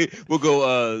 we'll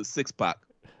go 6-pack.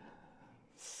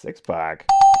 6-pack.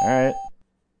 All right.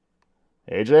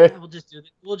 AJ?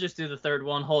 We'll just do the third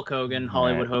one. Hulk Hogan,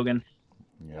 Hollywood Hogan.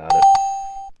 Got it.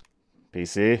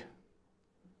 PC?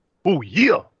 Oh,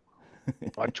 yeah.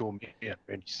 Macho Man,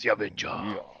 Randy Savage.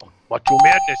 Macho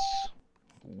Madness.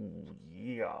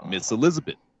 Yeah. Miss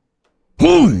Elizabeth.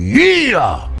 Oh,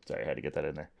 yeah. Sorry, I had to get that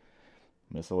in there.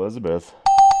 Miss Elizabeth.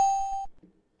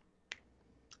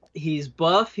 He's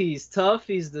buff, he's tough,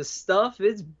 he's the stuff.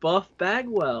 It's Buff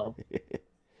Bagwell.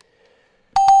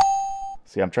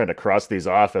 See, I'm trying to cross these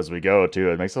off as we go, too.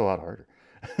 It makes it a lot harder.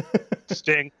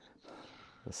 Sting.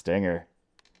 The Stinger.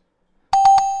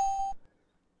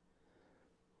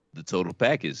 The total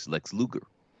package, Lex Luger.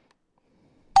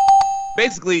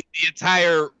 Basically, the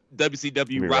entire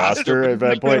WCW roster at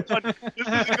that point. This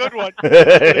is a good one.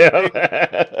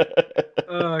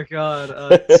 Oh,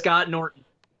 God. Scott Norton.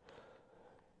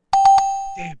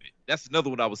 Damn it. That's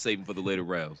another one I was saving for the later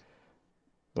rounds.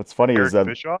 What's funny Eric is that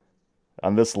Bischoff?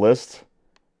 on this list,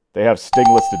 they have Sting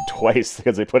listed twice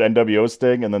because they put NWO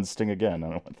Sting and then Sting again. I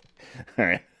don't want All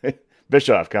right.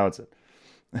 Bischoff counts it.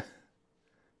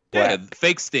 Yeah,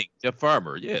 fake Sting. Jeff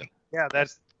Farmer, yeah. Yeah,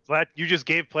 that's Platt. You just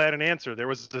gave Platt an answer. There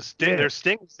was the Sting. There's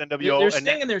Sting, NWO, There's and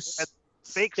Sting and there's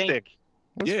fake Sting.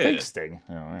 What's Yeah. fake Sting?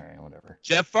 Oh, all right, whatever.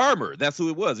 Jeff Farmer. That's who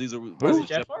it was. He's a Who's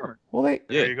Jeff Farmer? Well,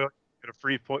 There you go. Get a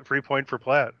free point for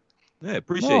Platt. Yeah,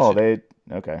 appreciate no, you.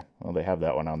 Okay. Well, they have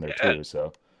that one on there Yeah. too,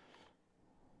 so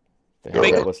they have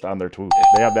that list on there too.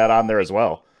 They have that on there as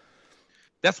well.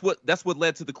 That's what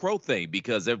led to the Crow thing,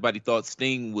 because everybody thought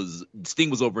Sting was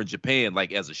over in Japan,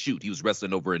 like as a shoot. He was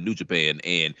wrestling over in New Japan,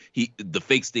 and the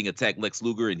fake Sting attacked Lex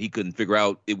Luger, and he couldn't figure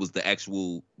out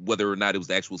whether or not it was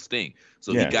the actual Sting.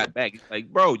 So he got back. He's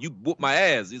like, bro, you whooped my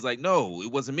ass. He's like, no,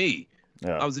 it wasn't me.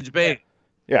 Yeah. I was in Japan.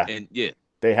 Yeah. And yeah.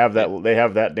 They have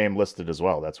that name listed as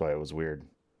well. That's why it was weird.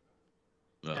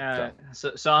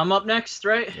 So I'm up next,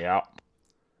 right? Yeah.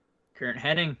 Current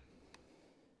heading.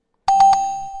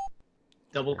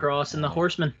 Double Cross and the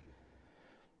Horseman.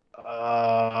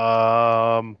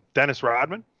 Dennis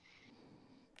Rodman.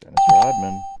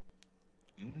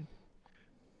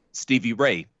 Stevie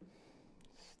Ray.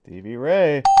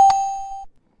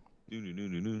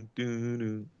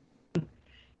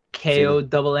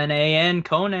 K-O-N-N-A-N,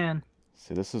 Conan.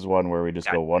 See, this is one where we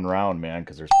just go one round, man,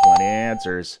 because there's plenty of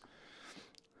answers.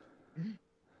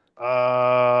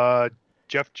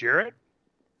 Jeff Jarrett.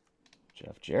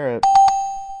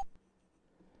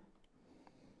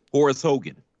 Horace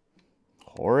Hogan.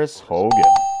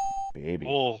 Baby.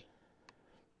 Bull.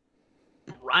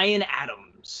 Ryan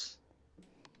Adams.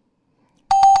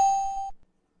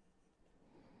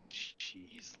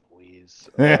 Jeez Louise.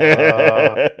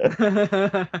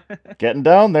 Getting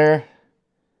down there.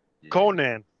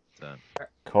 Conan.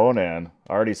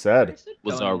 Already said.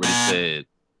 Was already said.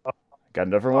 Got a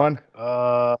different one?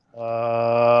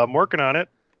 I'm working on it.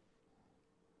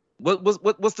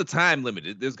 What's the time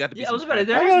limit? There's got to be. I was about to.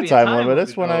 I got a time limit.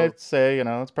 It's when I say,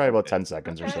 it's probably about 10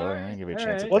 seconds or so. I'll give you a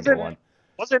chance to think of one.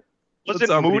 Was it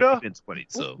Muda?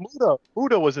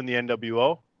 Muda was in the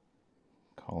NWO.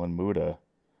 Colin Muda.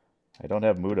 I don't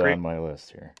have Muda on my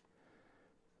list here.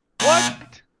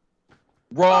 What?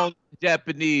 Wrong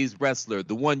Japanese wrestler.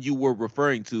 The one you were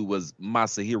referring to was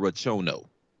Masahiro Chono.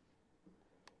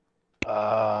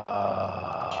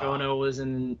 Chono was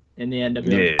in the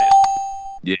NWO.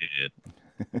 Yeah.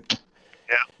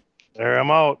 There,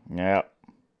 I'm out. Yeah.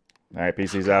 All right,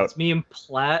 PC's out. It's me and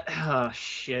Platt. Oh,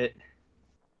 shit.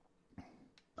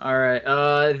 All right.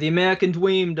 The American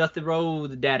Dream doth the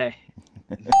road, daddy.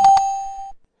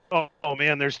 Oh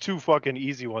man, there's two fucking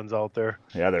easy ones out there.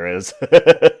 Yeah, there is.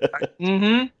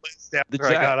 Mm-hmm. After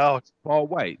I got out. Paul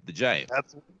White, the Giant.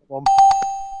 That's one.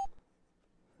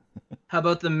 How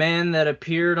about the man that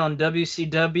appeared on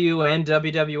WCW and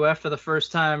WWF for the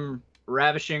first time,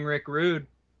 Ravishing Rick Rude?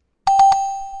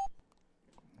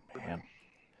 Man.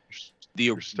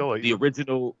 The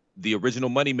original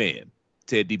Money Man,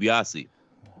 Ted DiBiase.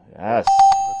 Yes.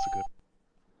 That's a good.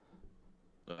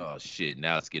 Oh shit!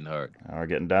 Now it's getting hard. Now we're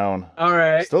getting down. All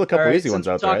right. Still a couple easy ones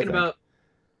out there.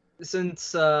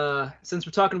 Since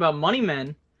we're talking about Money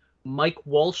Men, Mike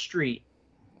Wall Street.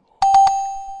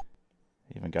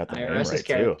 Even got the name IRS's right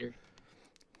character. too.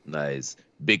 Nice.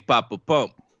 Big Papa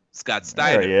Pump, Scott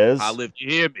Steiner. There he is. Holla if you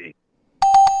hear me.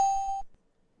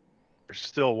 There's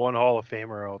still one Hall of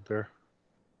Famer out there.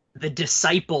 The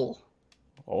Disciple.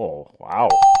 Oh wow.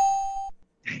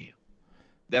 Damn.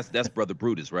 That's Brother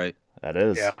Brutus, right? That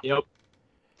is. Yeah. Yep.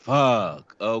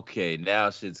 Fuck. Okay, now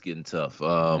shit's getting tough.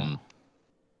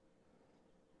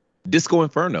 Disco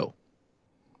Inferno.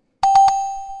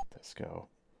 Disco.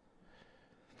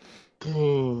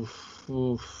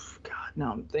 Oof. God,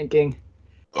 now I'm thinking.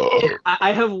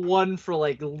 I have one for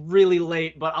like really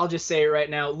late, but I'll just say it right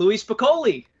now. Luis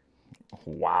Piccoli.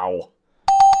 Wow.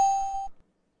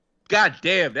 God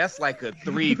damn, that's like a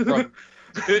 3 from.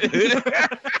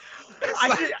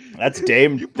 That's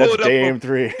Dame. That's Dame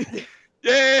 3.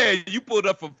 Yeah, you pulled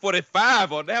up from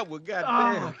 45 on that one. God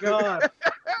damn. Oh God.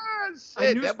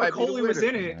 I knew that might be the Piccoli was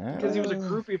winner. in it because he was a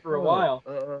groupie for a while.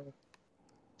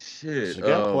 Shit. So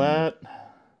got Platt.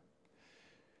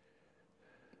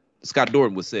 Scott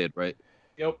Norton was said, right?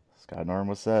 Yep. Scott Norton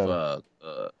was said.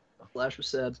 Flash was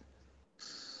said.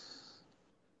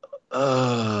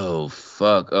 Oh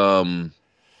fuck. And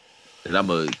I'm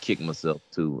gonna kick myself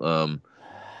too.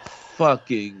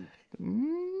 Fucking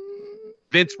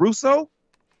Vince Russo.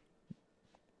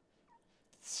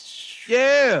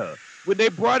 Yeah, when they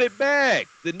brought it back,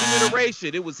 the new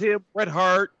iteration, it was him, Bret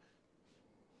Hart.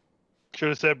 Should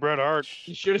have said Bret Hart.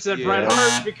 You should have said Bret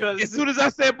Hart because as soon as I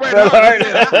said Bret Hart,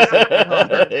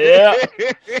 Yeah.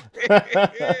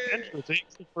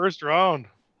 Takes the first round.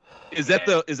 Is that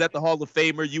the Hall of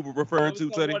Famer you were referring to,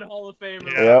 Teddy? One Hall of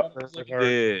Famer. Yep.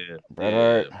 Yeah. Bret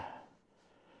Hart.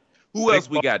 Who else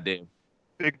we got, Dan?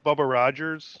 Big Bubba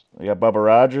Rogers. We got Bubba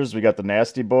Rogers. We got the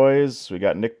Nasty Boys. We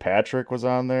got Nick Patrick was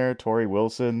on there. Tori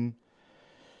Wilson.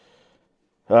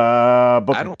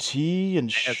 Booker T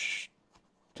and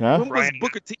When was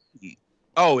Booker T?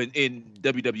 Oh, in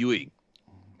WWE.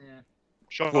 Yeah.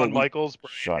 Shawn Michaels.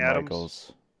 Shawn Adams.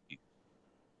 Michaels. I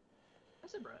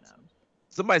said Brian Adams.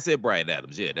 Somebody said Brian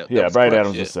Adams. Yeah, that Yeah, was Brian correct,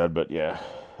 Adams yeah. was said, but yeah.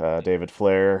 David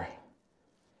Flair.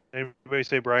 Anybody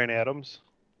say Brian Adams?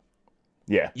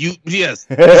 Yeah. Yes.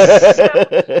 Barry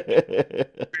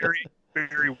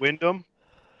Windham.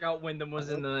 Scout Wyndham was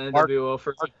in the Mark- NWO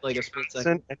for like a split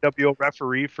second. NWO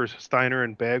referee for Steiner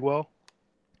and Bagwell.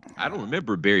 I don't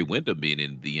remember Barry Windham being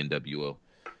in the NWO.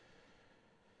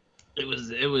 It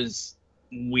was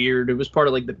weird. It was part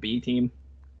of like the B team.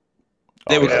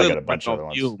 They were I clearly got a bunch of other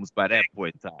ones. fumes by that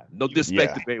point in time. No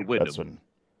disrespect to Barry Windham. That's when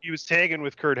He was tagging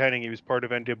with Kurt Hennig. He was part of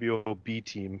NWO B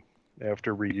team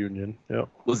after reunion. Yeah.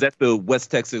 Was that the West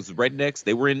Texas Rednecks?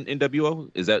 They were in NWO?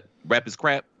 Is that Rap is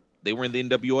Crap? They were in the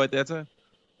NWO at that time?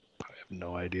 I have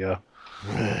no idea.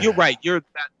 You're right. We're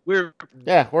we're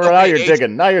okay, now you're AJ.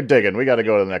 digging. Now you're digging. We got to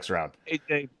go to the next round.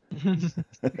 AJ.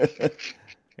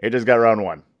 AJ's got round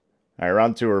 1. All right,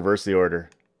 round 2. Reverse the order.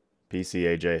 PC,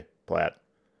 AJ, Platt.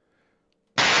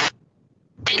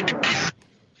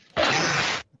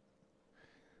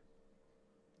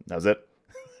 That was it.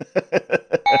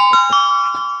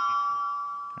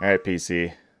 All right,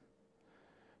 PC.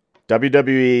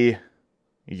 WWE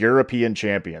European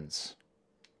Champions.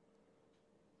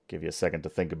 Give you a second to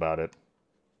think about it.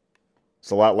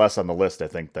 It's a lot less on the list, I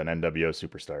think, than NWO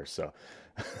Superstars. So,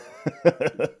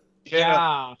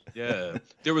 Yeah. Yeah.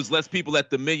 There was less people at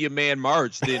the Million Man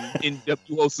March than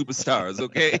NWO Superstars,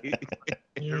 okay?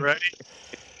 You ready?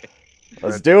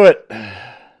 let's do it.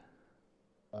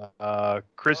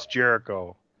 Chris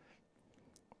Jericho.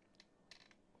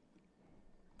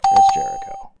 Chris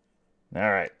Jericho.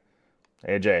 All right,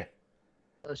 AJ,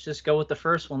 Let's just go with the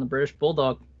first one, the British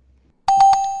Bulldog.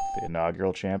 the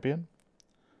inaugural champion.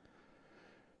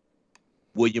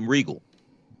 William Regal.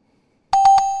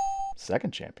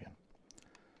 Second champion.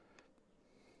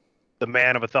 The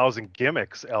man of 1,000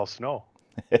 gimmicks, Al Snow.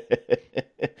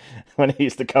 When he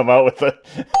used to come out with the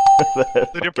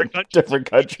different countries. different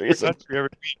countries. Country every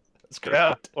week. That's great.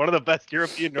 Yeah, one of the best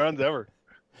European runs ever.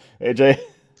 AJ.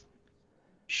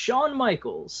 Shawn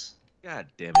Michaels. God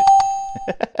damn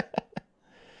it.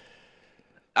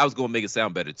 I was going to make it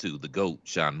sound better, too. The GOAT,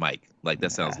 Shawn Mike. Like,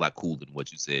 that sounds a lot cooler than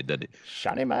what you said, doesn't it?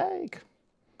 Shawnee Mike.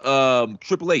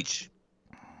 Triple H.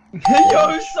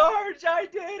 Yo, Sarge, I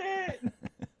did it!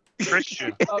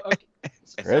 Christian. Oh, okay.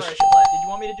 Sorry, Christian. Platt, did you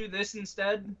want me to do this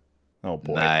instead? Oh,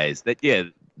 boy. Nice.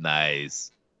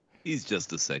 Nice. He's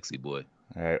just a sexy boy.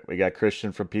 All right, we got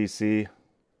Christian from PC.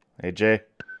 AJ.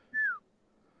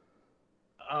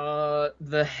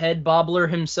 The head bobbler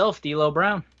himself, D'Lo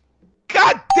Brown.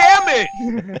 God damn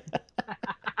it!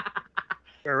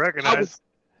 I recognize.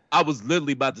 I was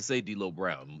literally about to say D'Lo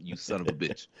Brown, you son of a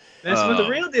bitch. That's with the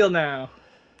real deal now.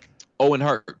 Owen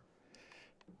Hart.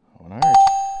 Owen Hart.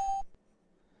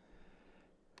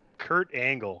 Kurt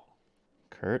Angle.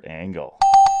 Kurt Angle.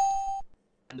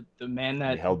 The man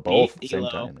that He held both at beat the same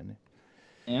D'Lo. time, didn't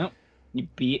he? Yeah, he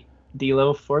beat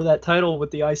D'Lo for that title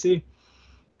with the IC.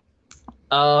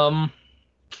 God.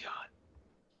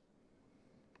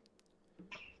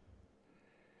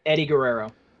 Eddie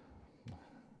Guerrero.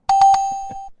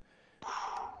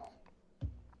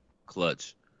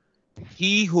 Clutch.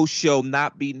 He who shall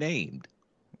not be named.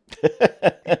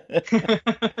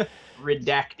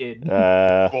 Redacted.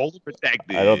 Bold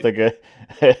redacted. I don't think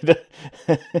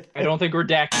I don't think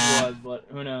Redacted was, but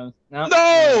who knows?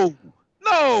 No.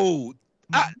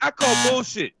 I call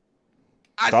bullshit.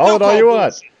 Call it all you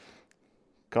want.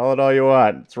 Call it all you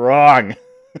want. It's wrong.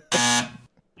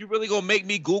 You really gonna make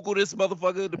me Google this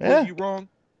motherfucker to prove you wrong?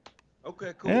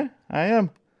 Okay, cool. Yeah, I am.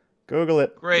 Google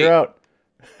it. Great. You're out.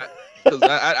 Because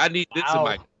I need this in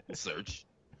my search.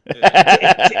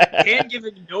 Dan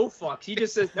giving no fucks. He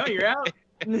just says, no, you're out.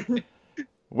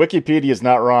 Wikipedia is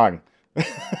not wrong.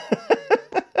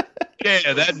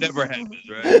 Yeah, that never happens,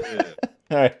 right? Yeah.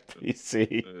 All right,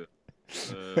 PC.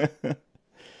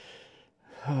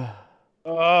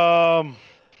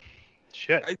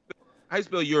 Shit. How you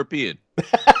spell European?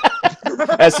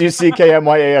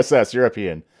 SUCKMYASS,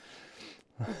 European.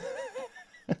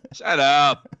 Shut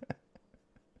up.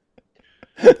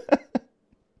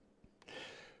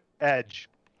 Edge.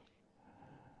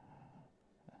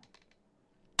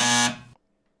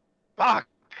 Fuck.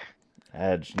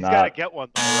 Edge, He's got to not get one,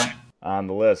 though, right? on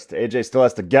the list. AJ still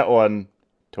has to get one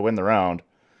to win the round.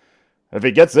 If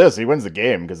he gets this, he wins the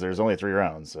game because there's only 3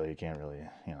 rounds, so you can't really,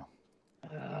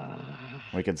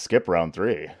 We can skip round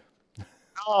 3.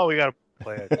 Oh, we got to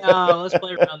play it. No, let's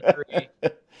play round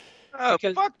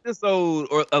 3. Fuck this old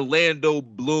Orlando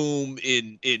Bloom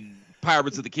in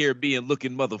Pirates of the Caribbean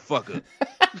looking motherfucker.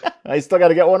 I still got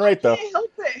to get one right, though.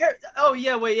 Oh,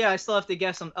 yeah, wait, yeah, I still have to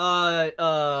guess him.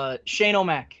 Shane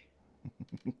O'Mac.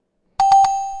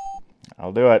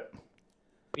 I'll do it.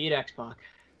 Beat X-Pac.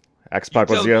 X-Pac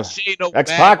was the other. Shane O'Mac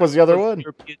X-Pac was the other one.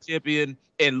 European champion,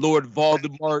 and Lord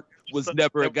Voldemort was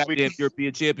never a goddamn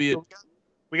European champion.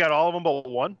 We got all of them but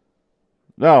one?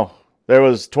 No, there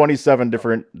was 27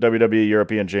 different WWE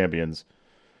European champions.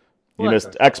 You What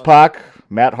missed the X-Pac,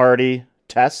 Matt Hardy,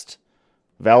 Test,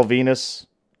 Val Venus,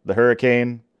 the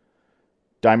Hurricane,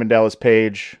 Diamond Dallas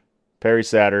Page, Perry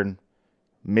Saturn,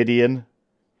 Midian,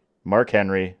 Mark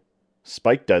Henry,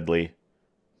 Spike Dudley,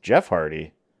 Jeff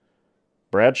Hardy,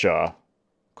 Bradshaw,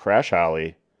 Crash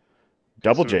Holly,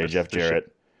 Double J Jeff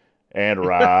Jarrett, and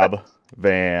Rob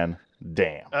Van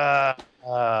Dam.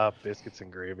 Biscuits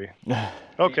and gravy.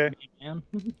 Okay.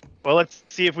 Well, let's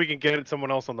see if we can get someone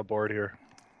else on the board here.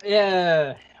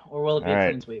 Yeah. Or will it be All a right.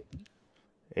 clean sweep?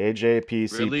 AJ,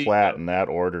 PC, Really? Platt in that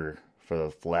order for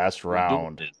the last We're doing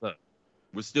round. this, huh?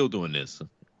 We're still doing this. We're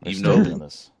Even still though doing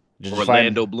this. Did you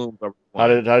Orlando find, Bloom. how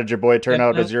did your boy turn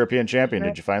out as European champion?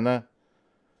 Did you find that?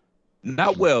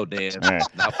 Not well, Dan. All right.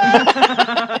 Not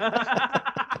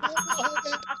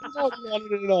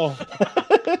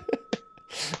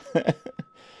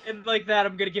And like that,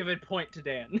 I'm gonna give a point to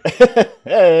Dan.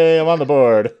 Hey, I'm on the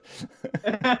board.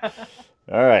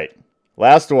 All right.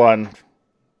 Last one.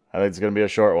 I think it's going to be a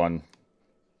short one.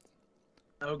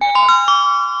 Oh god.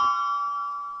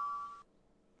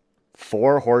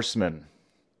 4 Horsemen.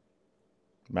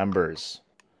 Members.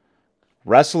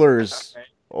 Wrestlers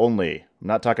only. I'm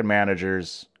not talking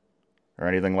managers or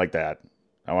anything like that.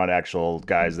 I want actual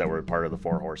guys that were part of the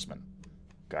 4 Horsemen.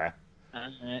 Okay?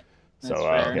 Alright. So, That's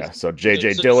fair. yeah. So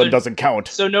JJ So- Dillon so- doesn't count.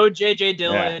 So no JJ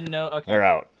Dillon, Yeah. no. Okay. They're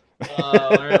out. All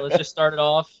right, let's just start it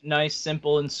off nice,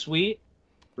 simple, and sweet.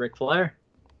 Ric Flair.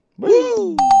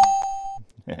 Woo!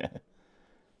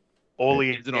 Ole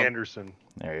Is it on- Anderson.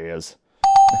 There he is.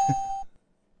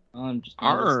 I'm just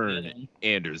Arn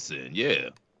Anderson, yeah.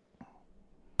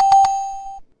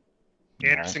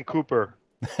 Anderson Cooper.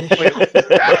 That's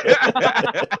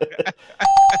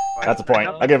a point.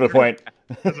 I'll give it a point.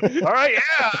 All right,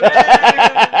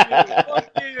 yeah. Fuck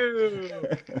you.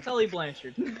 Tully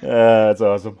Blanchard. That's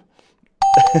awesome.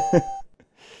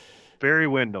 Barry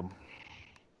Windham.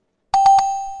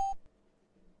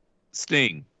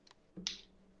 Sting.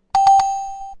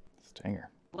 Stinger.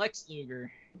 Lex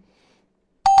Luger.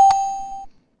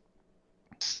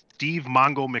 Steve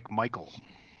Mongo McMichael.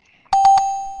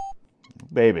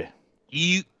 Baby.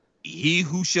 He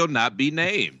who shall not be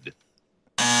named.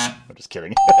 I'm just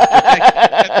kidding.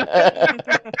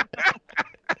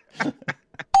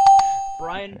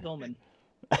 Brian Pillman.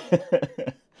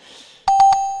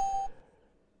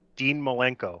 Dean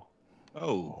Malenko.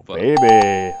 Oh, fuck.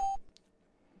 Baby.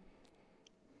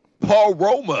 Paul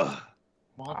Roma.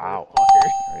 Wow. Motherfucker.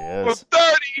 There he From is.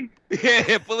 30.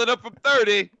 Yeah, pull it up from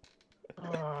 30.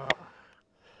 How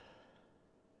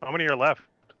many are left?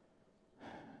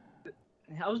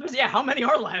 I was gonna say, yeah, how many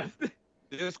are left?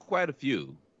 There's quite a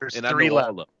few. There's And 3 I know left.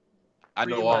 all of them. I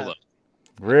know Three all left. of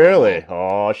them. Really?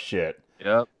 Oh, shit.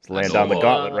 Yep. It's laying I know down the all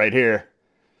gauntlet of right here.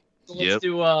 So let's Yep.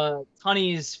 do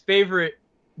Honey's favorite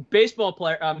baseball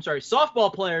player. I'm sorry,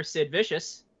 softball player, Sid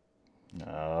Vicious.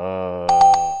 Oh.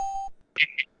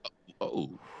 Oh.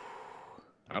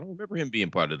 I don't remember him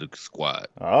being part of the squad.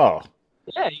 Oh.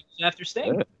 Yeah, he was after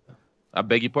Sting. Yeah. I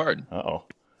beg your pardon. Uh-oh.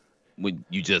 When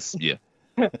you just, yeah.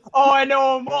 Oh, I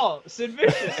know them all. Sid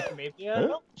Vicious. Maybe I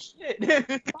don't. Shit.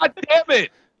 God damn it.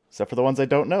 Except for the ones I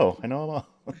don't know. I know them all.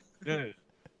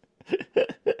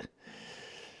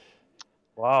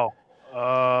 Wow.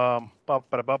 Bup.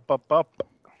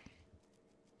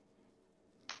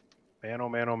 Man, oh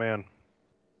man, oh man.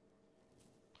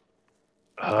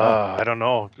 I don't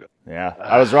know. Yeah.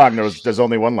 I was wrong. There's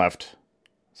only one left.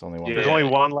 There's only one There's left. only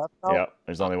one left now? Yeah,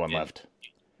 there's only one left.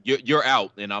 You're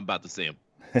out, and I'm about to say him.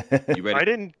 You ready? I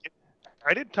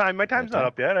didn't time. My time's not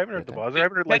up yet. I haven't heard the buzzer. I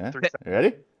haven't heard like 3 seconds. You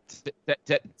ready?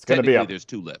 It's gonna be up. There's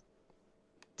 2 left.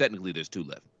 Technically, there's 2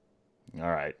 left. All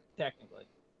right. Technically.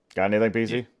 Got anything,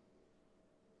 PC?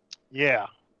 Yeah.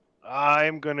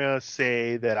 I'm gonna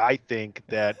say that I think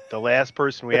that the last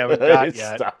person we haven't got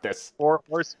yet, Stop this. 4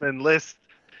 Horsemen list,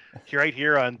 right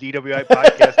here on DWI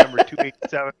Podcast number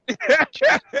 287.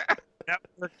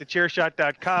 Network,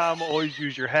 thechairshot.com. Always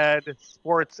use your head.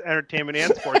 Sports entertainment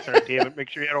and sports entertainment. Make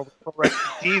sure you head over to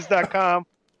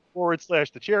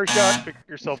ProWrestlingTees.com/thechairshot. Pick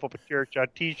yourself up a Chairshot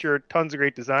t-shirt. Tons of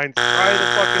great designs. Try the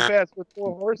fucking fast with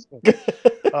 4 Horsemen.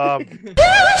 Oh.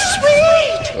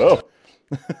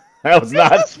 That was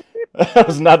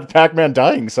not the Pac-Man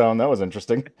dying sound. That was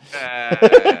interesting.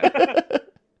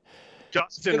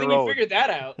 Justin Good thing you Rhodes. figured that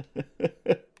out.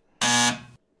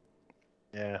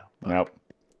 Yeah. Nope.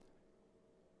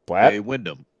 Platt? Bay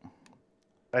Wyndham.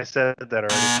 I said that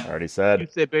already. Already said. You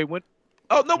said Bay Wyndham?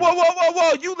 Oh, no,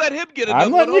 whoa. You let him get another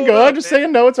I'm letting you one. go. Hold I'm up, just man.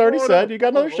 saying no. It's already Hold said. up. You got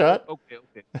another Oh, shot. Okay.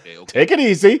 Take it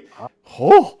easy.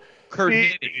 Oh. Kurt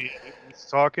He's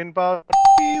talking about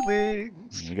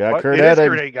feelings. You got What? Kurt It is Hennig.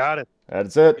 Kurt Hennig. Got it.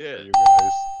 That's it. Yeah. You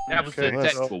guys. That was Okay, the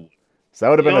technical one. So that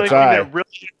would have The been a only thing tie. that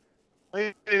really,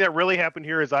 only thing that really happened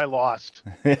here is I lost.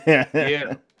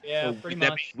 Yeah. Yeah, pretty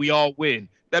That much. means we all win.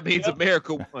 That means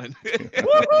America won.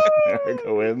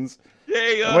 America wins.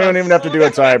 Yay, And we don't even have to do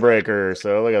a tiebreaker,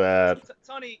 so look at that.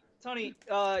 Tony,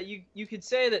 you could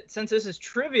say that since this is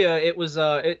trivia, it was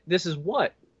this is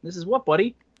what? This is what,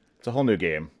 buddy? It's a whole new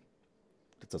game.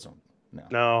 It doesn't.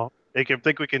 No, I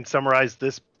think we can summarize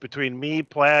this between me,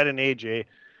 Plaid, and AJ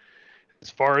as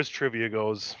far as trivia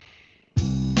goes.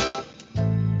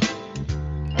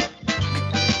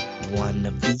 One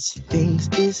of these things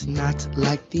is not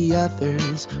like the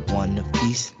others. One of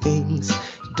these things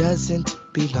doesn't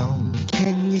belong.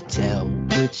 Can you tell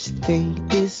which thing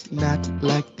is not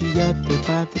like the other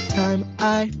by the time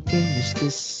I finish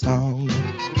this song?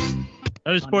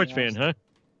 I'm a sports fan, huh?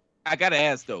 I gotta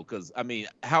ask though, because I mean,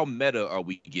 how meta are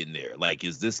we getting there? Like,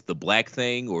 is this the black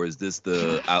thing or is this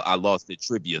the I lost the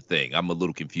trivia thing? I'm a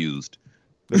little confused.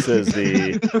 This is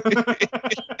the.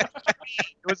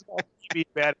 It was about you being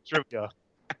bad at trivia.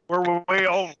 We're way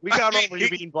over. We got over you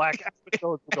being black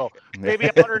episodes ago. Maybe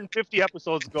 150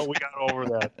 episodes ago, we got over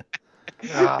that.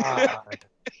 God.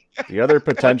 The other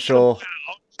potential.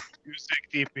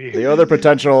 DP. The other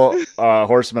potential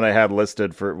horseman I had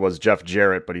listed was Jeff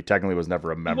Jarrett, but he technically was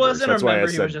never a member. wasn't So that's a why I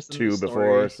member, he was said just in 2 the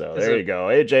before. story. So there you go.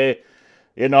 AJ,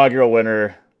 inaugural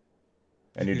winner,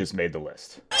 and you just made the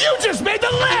list. You just made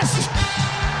the list!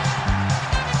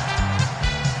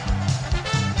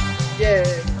 Yeah.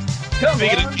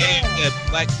 Speaking of games that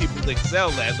black people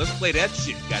excel at, let's play that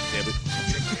shit, goddammit.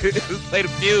 Let's play the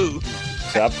feud.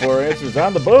 Top 4 answers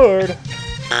on the board.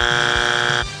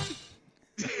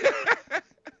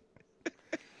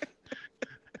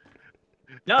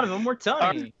 None of them were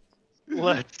Tony.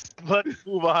 Let's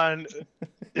move on.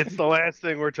 It's the last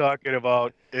thing we're talking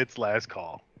about. It's last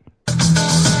call.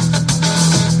 Last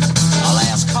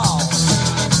call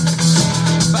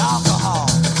for alcohol.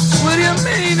 What do you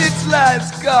mean it's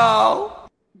last call? What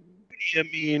do you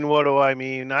mean? What do I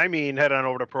mean? I mean, head on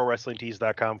over to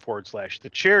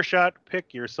ProWrestlingTees.com/thechairshot.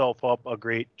 Pick yourself up a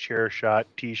great chair shot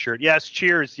t-shirt. Yes,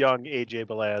 cheers, young AJ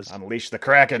Belaz. Unleash the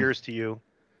Kraken. Cheers to you.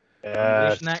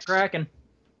 Unleashing that Kraken.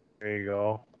 There you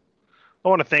go. I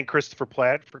want to thank Christopher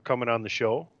Platt for coming on the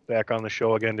show. Back on the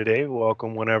show again today.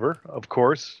 Welcome whenever, of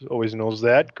course. Always knows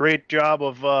that. Great job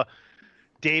of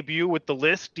debut with the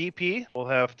list, DP. We'll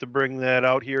have to bring that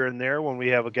out here and there when we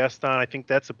have a guest on. I think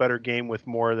that's a better game with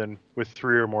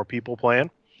 3 or more people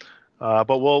playing.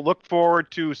 But we'll look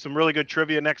forward to some really good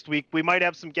trivia next week. We might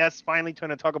have some guests finally trying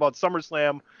to talk about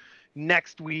SummerSlam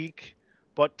next week.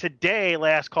 But today,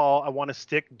 last call, I want to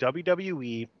stick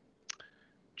WWE.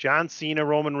 John Cena,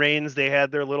 Roman Reigns, they had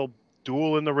their little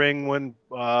duel in the ring when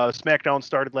SmackDown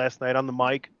started last night on the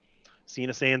mic.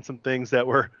 Cena saying some things that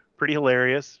were pretty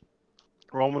hilarious.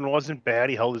 Roman wasn't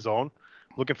bad. He held his own.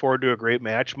 Looking forward to a great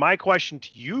match. My question to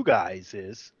you guys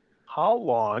is, how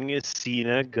long is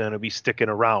Cena going to be sticking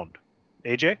around?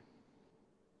 AJ?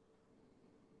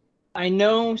 I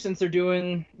know since they're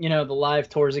doing, the live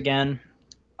tours again,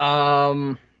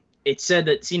 it said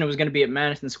that Cena was going to be at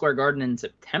Madison Square Garden in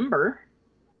September.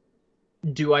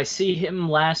 Do I see him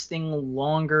lasting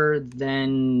longer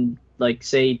than,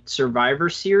 say, Survivor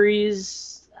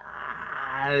Series?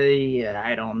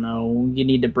 I don't know. You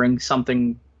need to bring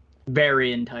something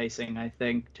very enticing, I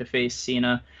think, to face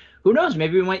Cena. Who knows?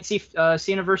 Maybe we might see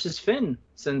Cena versus Finn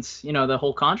since, the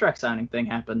whole contract signing thing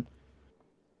happened.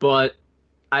 But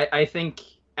I think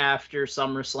after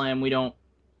SummerSlam, we don't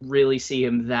really see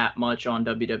him that much on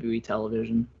WWE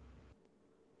television.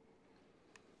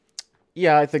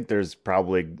 Yeah, I think there's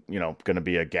probably, going to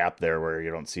be a gap there where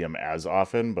you don't see him as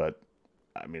often. But,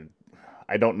 I mean,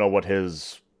 I don't know what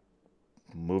his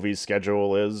movie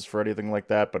schedule is for anything like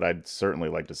that, but I'd certainly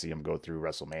like to see him go through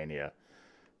WrestleMania,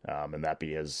 and that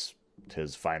be his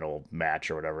final match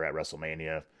or whatever at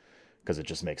WrestleMania, because it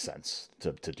just makes sense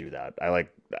to do that.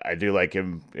 I do like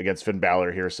him against Finn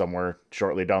Balor here somewhere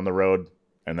shortly down the road,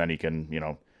 and then he can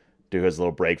do his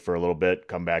little break for a little bit,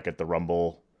 come back at the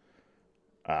Rumble,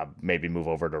 maybe move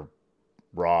over to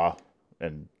Raw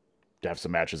and have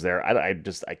some matches there. I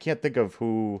can't think of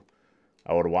who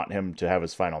I would want him to have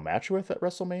his final match with at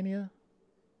WrestleMania,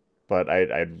 but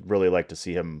I'd really like to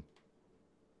see him,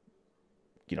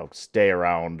 stay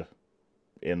around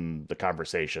in the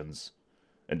conversations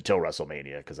until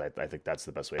WrestleMania, because I think that's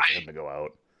the best way for him to go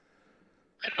out.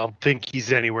 I don't think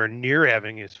he's anywhere near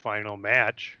having his final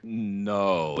match.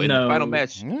 No, and the final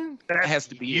match has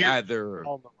to be either.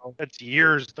 That's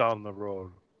years down the road.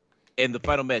 And the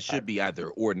final match should be either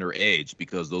Orton or Edge,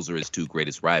 because those are his 2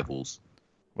 greatest rivals.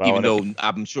 Well, even though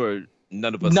I'm sure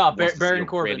None of us No, wants to Baron see a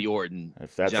Corbin. Randy Orton,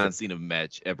 If that's John Cena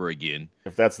match ever again.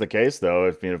 If that's the case, though,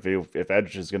 if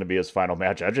Edge is going to be his final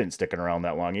match, Edge ain't sticking around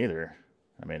that long either.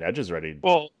 I mean, Edge is ready.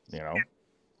 Well,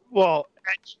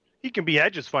 Edge, he can be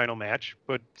Edge's final match,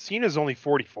 but Cena's only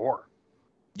 44.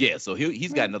 Yeah, so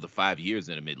he's got another 5 years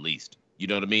in him at least. You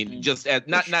know what I mean? Just as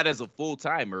not as a full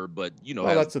timer, but Well,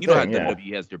 that's the you know how thing, yeah.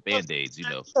 WWE has their band-aids. You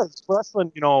know. It's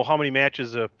wrestling, how many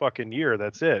matches a fucking year?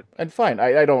 That's it. And fine,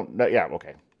 I don't. Yeah,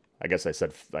 okay. I guess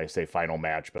I say final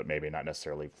match, but maybe not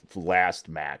necessarily last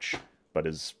match, but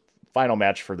his final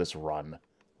match for this run,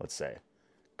 let's say,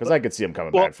 because I could see him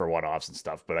coming back for one-offs and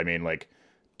stuff. But I mean, like,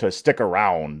 to stick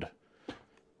around,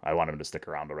 I want him to stick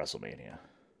around to WrestleMania.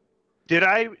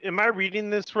 Am I reading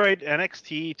this right?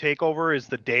 NXT TakeOver is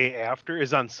the day after,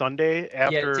 is on Sunday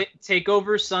after. Yeah,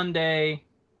 TakeOver Sunday,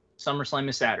 SummerSlam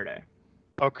is Saturday.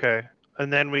 Okay,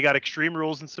 and then we got Extreme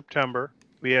Rules in September.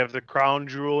 We have the Crown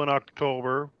Jewel in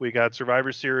October. We got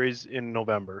Survivor Series in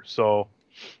November. So,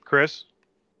 Chris?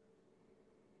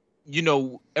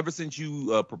 Ever since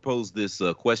you proposed this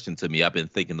question to me, I've been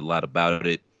thinking a lot about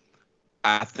it.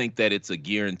 I think that it's a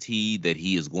guarantee that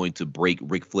he is going to break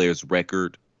Ric Flair's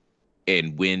record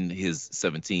and win his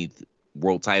 17th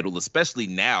world title, especially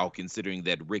now, considering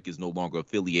that Rick is no longer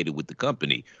affiliated with the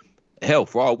company. Hell,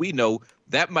 for all we know,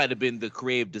 that might have been the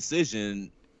creative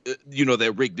decision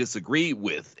that Rick disagreed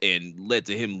with and led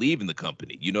to him leaving the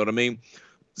company. You know what I mean?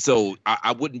 So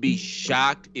I wouldn't be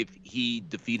shocked if he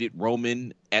defeated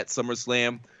Roman at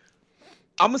SummerSlam.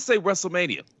 I'm going to say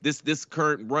WrestleMania. This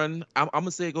current run, I'm going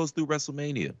to say it goes through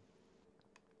WrestleMania.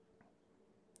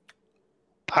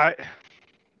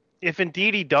 If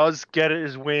indeed he does get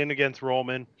his win against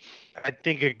Roman, I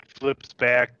think it flips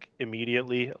back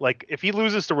immediately. Like, if he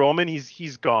loses to Roman,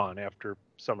 he's gone after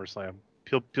SummerSlam.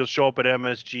 He'll show up at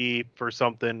MSG for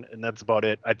something, and that's about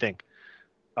it, I think.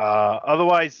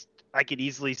 Otherwise, I could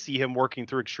easily see him working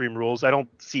through Extreme Rules. I don't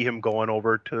see him going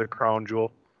over to the Crown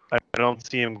Jewel. I don't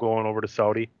see him going over to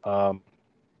Saudi.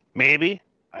 Maybe.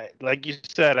 Like you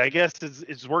said, I guess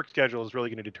his work schedule is really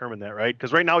going to determine that, right?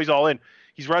 Because right now he's all in.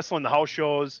 He's wrestling the house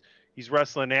shows. He's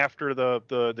wrestling after the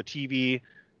TV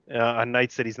on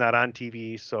nights that he's not on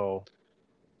TV. So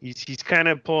he's kind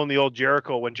of pulling the old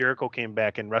Jericho when Jericho came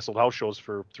back and wrestled house shows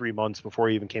for 3 months before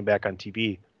he even came back on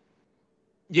TV.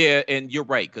 Yeah, and you're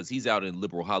right, because he's out in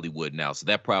liberal Hollywood now, so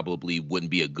that probably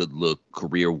wouldn't be a good look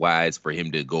career-wise for him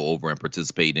to go over and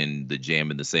participate in the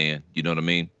Jam in the Sand. You know what I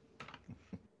mean?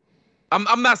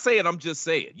 I'm not saying, I'm just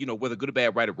saying. Whether good or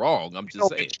bad, right or wrong, I'm just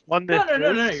saying. No,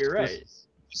 you're right.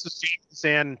 This is Jam in the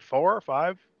Sand 4 or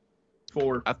 5?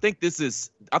 4. I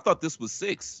thought this was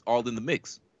 6, all in the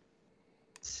mix.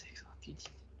 6.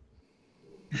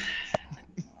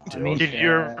 Did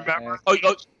you remember?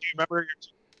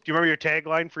 Do you remember your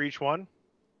tagline for each one?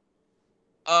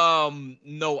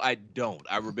 No, I don't.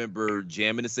 I remember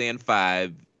Jam in the Sand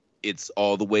 5. It's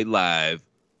all the way live.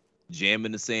 Jam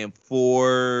in the Sand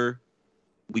 4.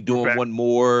 We doing one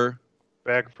more.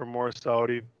 Back for more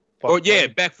Saudi.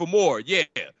 Back for more. Yeah.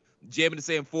 Jam in the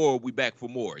Sand 4. We back for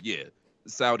more. Yeah.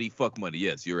 Saudi fuck money.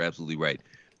 Yes, you're absolutely right.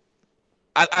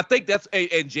 I think that's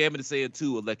and Jam in the Sand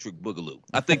 2, Electric Boogaloo.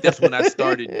 I think that's when I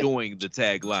started doing the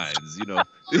taglines,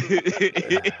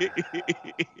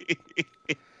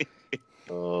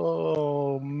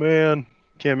 Oh man,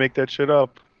 can't make that shit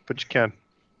up, but you can.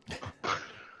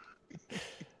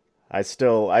 I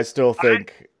still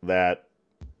think that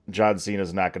John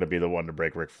Cena's not going to be the one to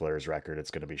break Ric Flair's record.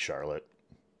 It's going to be Charlotte.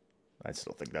 I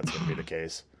still think that's going to be the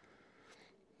case,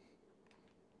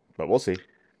 but we'll see.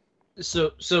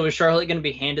 So is Charlotte going to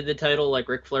be handed the title like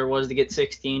Ric Flair was to get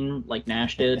 16, like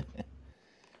Nash did?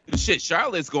 Shit,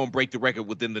 Charlotte's going to break the record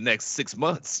within the next 6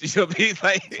 months. You know what I mean?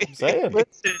 Like, I'm saying.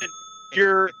 Listen,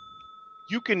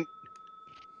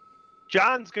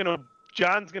 John's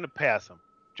gonna pass him.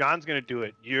 John's gonna do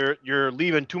it. You're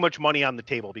leaving too much money on the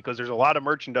table because there's a lot of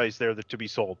merchandise there to be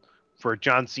sold for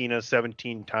John Cena,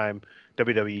 17-time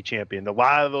WWE champion. A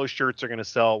lot of those shirts are gonna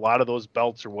sell. A lot of those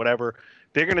belts or whatever.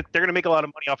 They're gonna make a lot of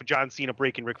money off of John Cena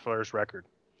breaking Ric Flair's record,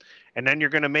 and then you're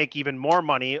gonna make even more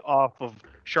money off of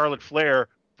Charlotte Flair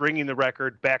bringing the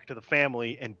record back to the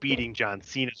family and beating John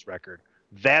Cena's record.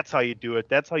 That's how you do it.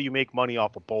 That's how you make money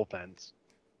off of both ends.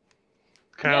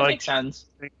 Kind of makes sense.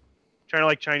 Kind of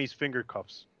like Chinese finger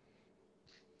cuffs.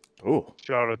 Ooh.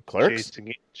 Shout out Clerks?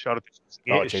 Shout out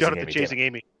to Chasing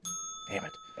Amy. Damn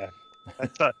it. Yeah.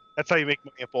 That's how you make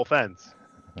money at both ends.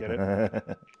 Get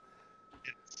it?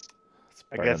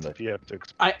 I guess if you have to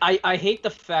explain. I hate the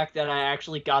fact that I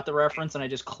actually got the reference and I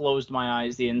just closed my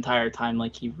eyes the entire time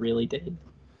like he really did.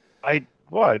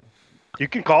 What? You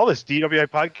can call this DWI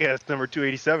Podcast number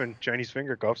 287, Chinese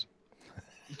Finger Cuffs.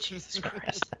 Jesus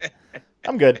Christ.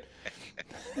 I'm good.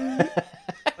 I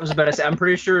was about to say, I'm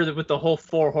pretty sure that with the whole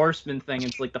Four Horsemen thing,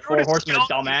 it's like the Four Horsemen of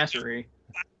dumbassery.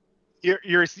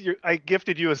 I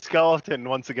gifted you a skeleton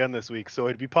once again this week, so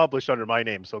it'd be published under my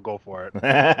name, so go for it.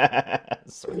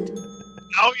 Sweet.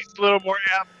 Now he's a little more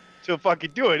apt to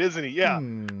fucking do it, isn't he? Yeah.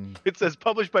 It says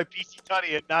published by PC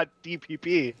Tunney and not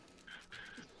DPP.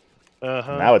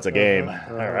 Now it's a game.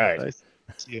 All right.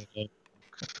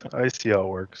 I see how it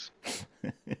works.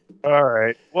 All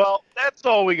right. Well, that's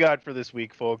all we got for this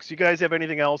week, folks. You guys have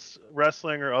anything else,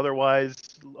 wrestling or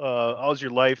otherwise? How's your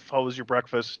life? How was your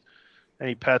breakfast?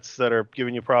 Any pets that are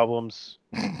giving you problems?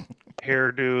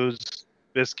 Hairdos,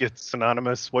 biscuits,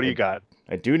 anonymous. What do you got?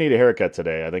 I do need a haircut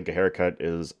today. I think a haircut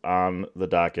is on the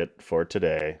docket for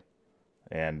today.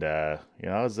 And I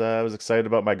was excited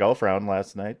about my golf round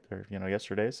last night, or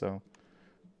yesterday. So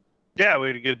yeah, we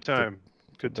had a good time.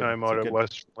 Good time out at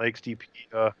Western Lakes. DP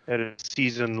at a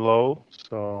season low.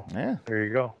 So yeah, there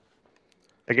you go.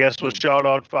 I guess we'll shout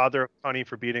out Father Honey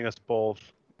for beating us both.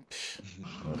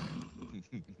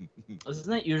 Isn't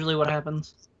that usually what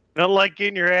happens? Not like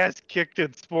getting your ass kicked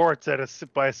in sports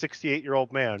by a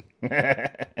 68-year-old man. Yeah,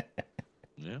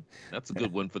 that's a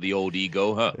good one for the old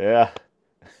ego, huh? Yeah.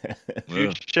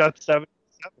 You shot 77.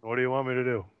 What do you want me to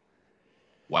do?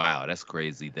 Wow, that's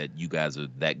crazy that you guys are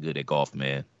that good at golf,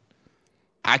 man.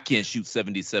 I can't shoot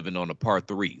 77 on a par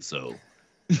 3, so.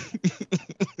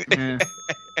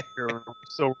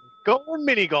 So we're going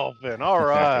mini golfing. All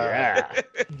right.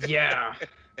 Yeah.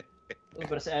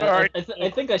 I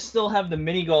think I still have the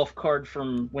mini golf card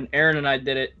from when Aaron and I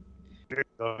did it.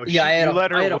 Yeah, I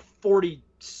had a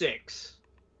 46.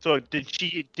 So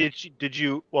did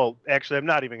you? Well, actually, I'm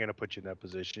not even going to put you in that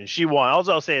position. She won. All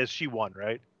I'll say is she won,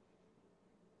 right?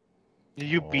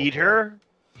 You beat her?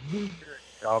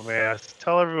 Dumbass.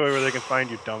 Tell everybody where they can find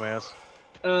you, dumbass.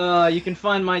 You can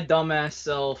find my dumbass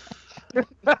self.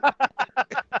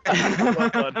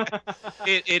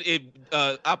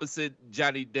 Opposite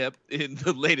Johnny Depp in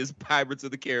the latest Pirates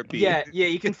of the Caribbean. Yeah,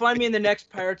 you can find me in the next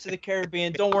Pirates of the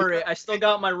Caribbean. Don't worry, I still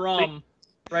got my rum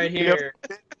right here.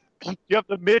 You have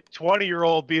the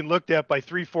mid-20-year-old being looked at by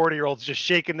 3 40-year-olds just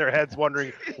shaking their heads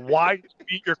wondering, why did you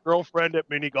beat your girlfriend at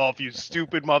mini golf, you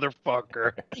stupid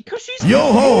motherfucker? Because she's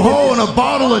Yo-ho-ho and a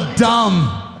bottle of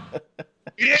dumb.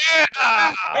 Yeah!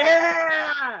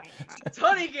 Yeah!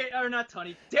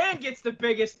 Dan gets the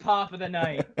biggest pop of the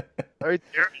night. Right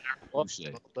there.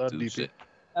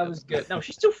 That was good. No,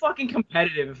 she's too fucking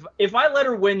competitive. If I let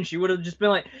her win, she would have just been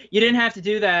like, you didn't have to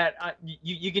do that.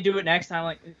 You can do it next time.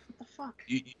 Like, what the fuck?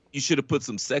 You should have put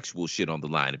some sexual shit on the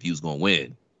line if you was going to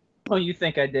win. Oh, you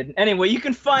think I didn't? Anyway, you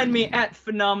can find me at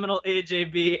phenomenal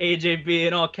AJB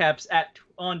in all caps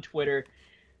on Twitter.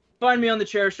 Find me on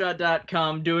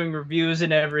thechairshot.com doing reviews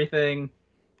and everything.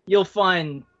 You'll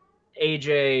find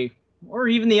AJ or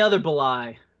even the other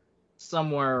Belai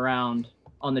somewhere around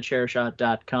on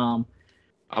thechairshot.com.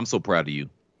 I'm so proud of you.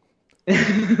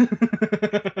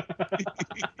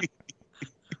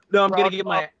 No, I'm gonna get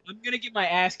my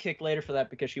ass kicked later for that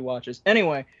because she watches.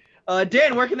 Anyway,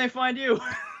 Dan, where can they find you?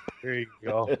 There you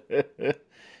go. You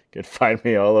can find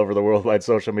me all over the worldwide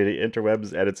social media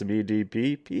interwebs at It's Me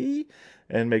DPP.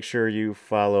 And make sure you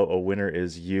follow A Winner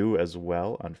Is You as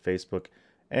well on Facebook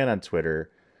and on Twitter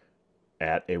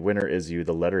at A Winner Is You,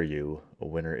 the letter U. A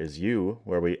Winner Is You,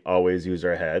 where we always use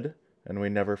our head and we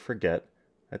never forget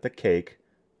that the cake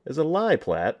is a lie,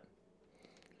 Platt.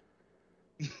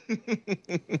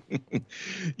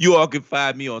 You all can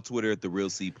find me on Twitter at The Real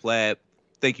C Platt.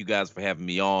 Thank you guys for having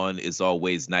me on. It's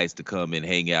always nice to come and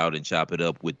hang out and chop it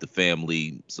up with the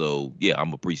family. So, yeah,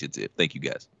 I'm appreciative. Thank you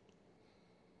guys.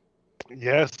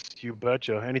 Yes, you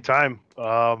betcha. Anytime.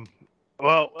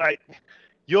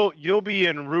 You'll be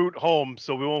en route home,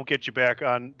 so we won't get you back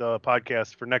on the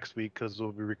podcast for next week because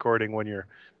we'll be recording when you're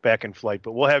back in flight.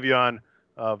 But we'll have you on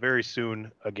very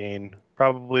soon again.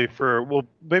 Probably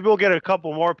maybe we'll get a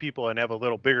couple more people and have a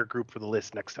little bigger group for the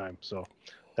list next time. So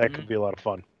that could be a lot of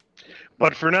fun.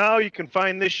 But for now, you can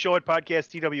find this show at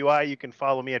Podcast DWI. You can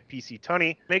follow me at PC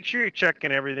Tunney. Make sure you're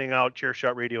checking everything out,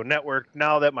 Chairshot Radio Network.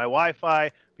 Now that my Wi-Fi,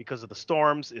 because of the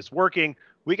storms, is working,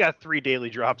 we got 3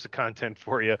 daily drops of content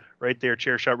for you right there,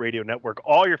 Chairshot Radio Network,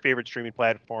 all your favorite streaming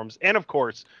platforms, and, of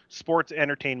course, sports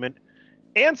entertainment,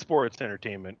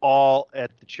 all at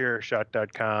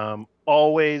thechairshot.com.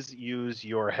 Always use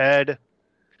your head.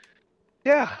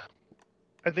 Yeah.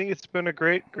 I think it's been a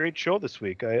great show this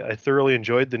week. I thoroughly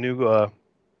enjoyed the new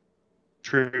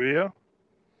trivia.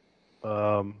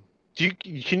 Can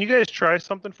you guys try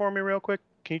something for me real quick?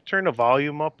 Can you turn the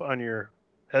volume up on your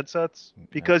headsets?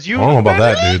 Because I don't know about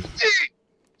that, dude.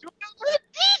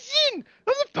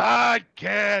 On the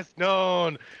podcast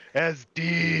known as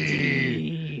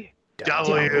DWI.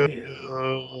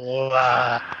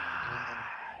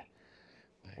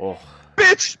 Oh,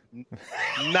 bitch!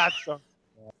 Not so.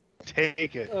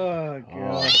 Take it. Oh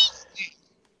god.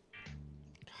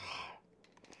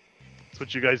 That's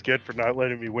what you guys get for not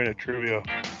letting me win at trivia.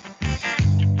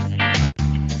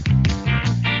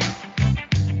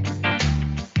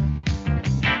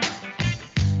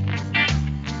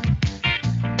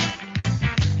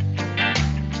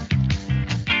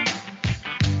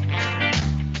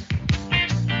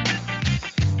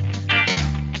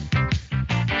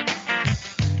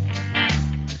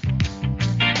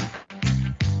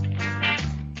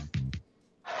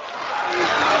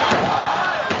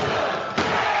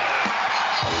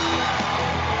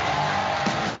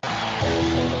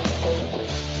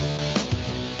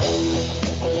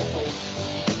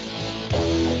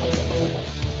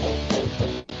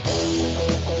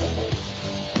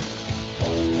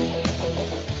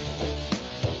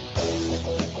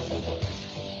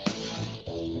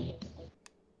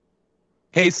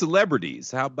 Hey, celebrities,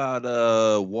 how about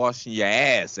washing your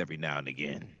ass every now and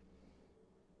again?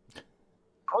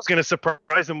 I was gonna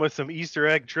surprise him with some Easter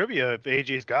egg trivia if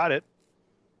AJ's got it.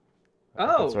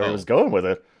 That's where he was going with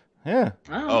it. Yeah.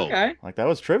 Oh, okay. Like that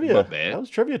was trivia. My bad. That was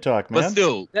trivia talk, man. But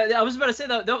still, I was about to say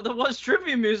that was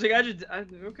trivia music.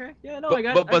 Okay. Yeah, no, I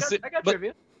got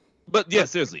trivia. But yeah,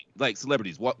 seriously, like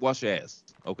celebrities, wash your ass,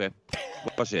 okay?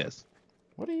 Wash your ass.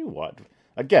 What do you want?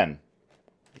 Again,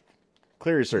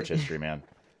 clear your search history, man.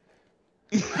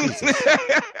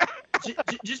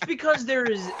 Just because there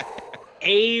is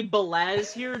a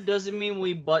Belaz here doesn't mean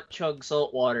we butt chug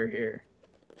salt water here.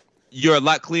 You're a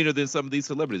lot cleaner than some of these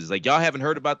celebrities. Like, y'all haven't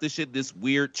heard about this shit, this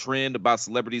weird trend about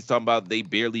celebrities talking about they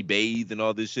barely bathe and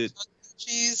all this shit?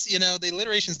 Jeez, you know, the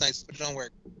alliteration's nice, but it don't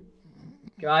work.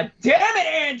 God damn it,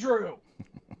 Andrew!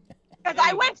 Because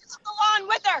I went to the salon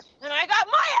with her, and I got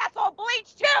my asshole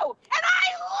bleached too, and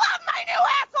I love my new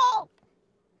asshole!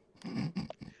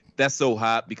 That's so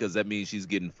hot because that means she's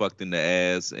getting fucked in the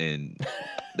ass, and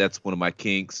that's one of my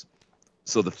kinks.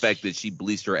 So the fact that she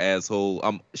bleached her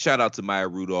asshole, shout out to Maya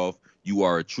Rudolph. You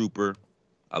are a trooper.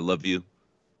 I love you.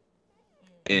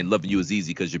 And loving you is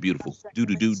easy because you're beautiful. Do.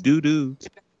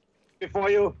 Before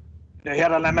you hear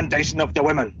the lamentation of the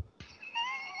women.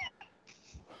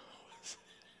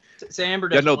 So Amber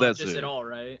doesn't know watch that's this it. at all,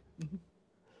 right?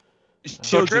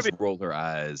 She'll just roll her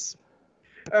eyes.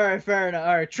 All right, fair enough.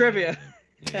 All right, trivia.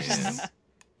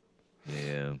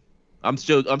 Yeah. I'm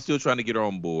still trying to get her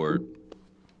on board.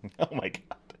 Oh my god.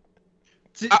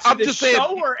 I'm the just saying.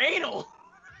 show or anal?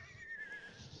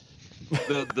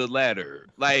 The latter.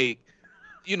 Like,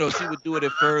 you know, she would do it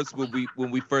at first when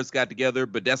we first got together,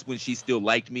 but that's when she still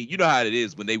liked me. You know how it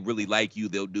is when they really like you,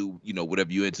 they'll do, you know,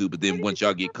 whatever you're into. But then once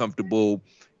y'all get comfortable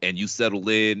and you settle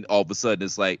in, all of a sudden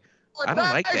it's like, I don't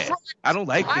like that. I don't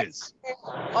like this.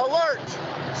 Alert!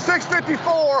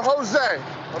 654, Jose.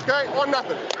 Okay, 1-0.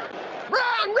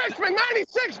 Brown, Richmond,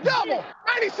 96 double.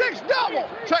 96 double.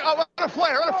 Check. Oh, what a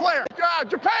flare. What a flare.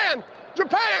 Japan. Check.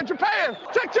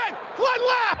 Flood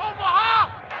left.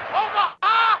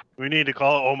 Omaha. We need to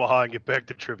call it Omaha and get back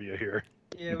to trivia here.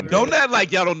 Yeah, Don't act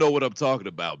like y'all don't know what I'm talking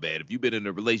about, man. If you've been in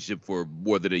a relationship for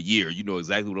more than a year, you know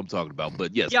exactly what I'm talking about.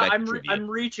 But yes, Yeah, back to trivia. I'm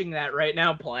reaching that right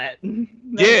now, Platt.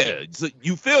 Yeah, so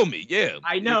you feel me? Yeah,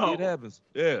 I know. It happens.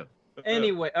 Yeah.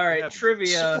 Anyway, all right,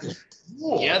 trivia.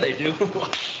 Yeah, they do.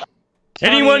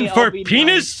 Anyone I'll for be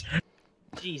penis? Nice.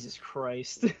 Jesus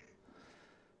Christ.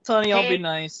 Tony, I'll be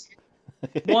nice.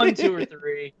 1, 2, or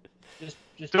 3. Just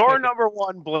Door pick it. number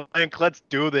 1 blank. Let's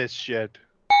do this shit. Shit,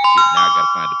 now I gotta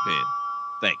find a pen.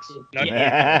 Thanks.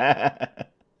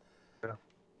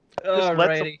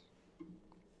 Alrighty.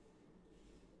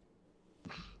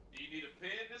 Do you need a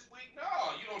pen this week? No,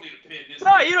 you don't need a pen this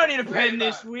No, you don't need a pen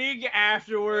this week.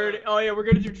 Afterward, oh yeah, we're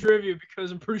gonna do trivia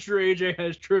because I'm pretty sure AJ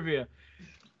has trivia.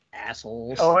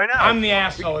 Assholes. Oh, I know. I'm the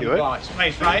asshole in the blank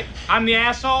space, right? I'm the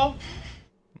asshole.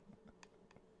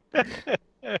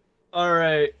 All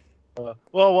right.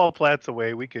 While Platt's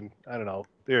away, we can, I don't know,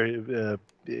 there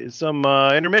is some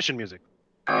intermission music.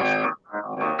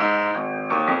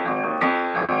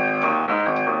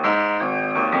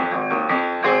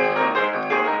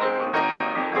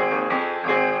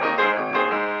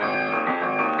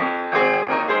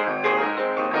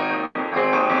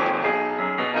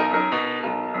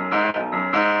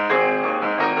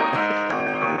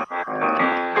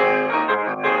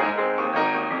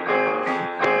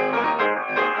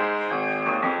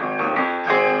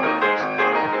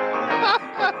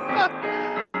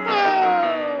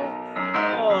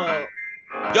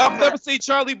 Y'all never seen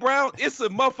Charlie Brown? It's a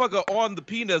motherfucker on the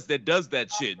Peanuts that does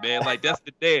that shit, man. Like, that's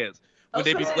the dance when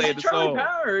they be playing the Charlie song.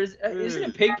 Power, isn't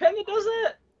it Pigpen that does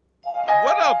that?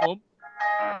 One of them.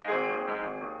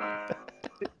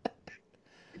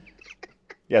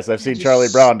 Yes, I've seen Charlie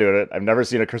Brown do it. I've never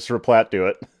seen a Christopher Platt do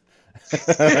it.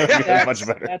 Much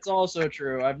better. That's also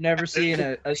true. I've never seen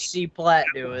a C. Platt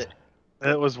do it.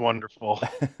 That was wonderful.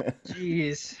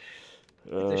 Jeez.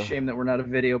 It's a shame that we're not a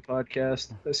video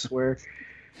podcast. I swear.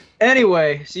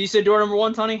 Anyway, so you said door number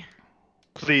 1, Tony?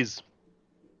 Please.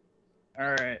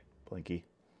 All right. Blinky.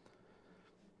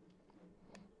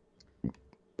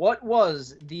 What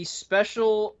was the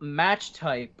special match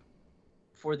type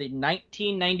for the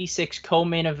 1996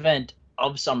 co-main event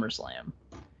of SummerSlam?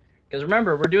 Because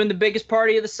remember, we're doing the biggest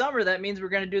party of the summer. That means we're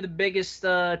going to do the biggest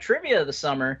trivia of the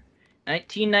summer.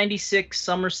 1996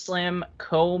 SummerSlam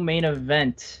co-main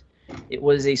event. It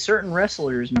was a certain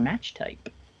wrestler's match type.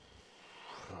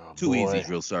 Too easy,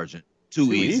 Drill Sergeant.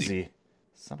 Too easy.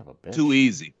 Son of a bitch. Too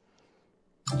easy.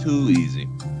 Too easy.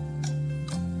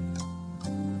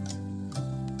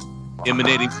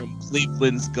 Emanating from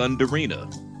Cleveland's Gund Arena.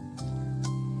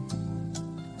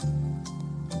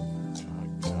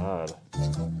 God.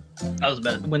 I was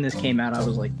about when this came out. I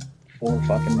was like 4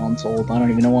 fucking months old. I don't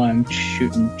even know why I'm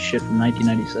shooting shit from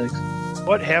 1996.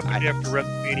 What happened after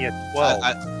WrestleMania 12?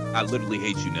 I literally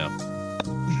hate you now.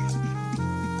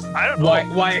 I don't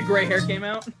know. Why a gray hair came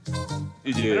out?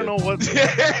 Yeah. I don't know what.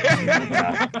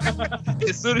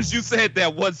 As soon as you said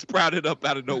that, one sprouted up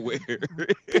out of nowhere.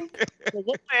 Well,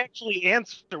 what am I actually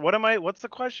answer? What's the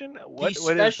question?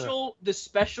 The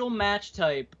special match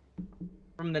type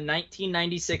from the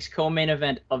 1996 co-main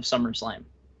event of SummerSlam.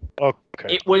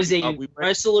 Okay. It was a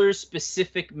wrestler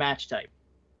specific match type.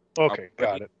 Okay,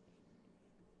 got it.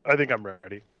 I think I'm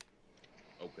ready.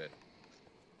 Okay.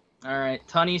 All right.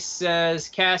 Tunney says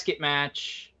casket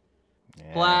match.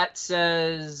 Yeah. Platt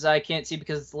says I can't see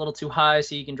because it's a little too high,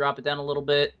 so you can drop it down a little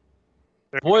bit.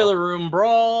 Boiler Room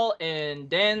Brawl, and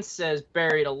Dan says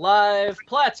Buried Alive.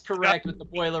 Platt's correct with the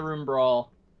Boiler Room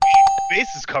Brawl. Base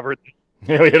is covered.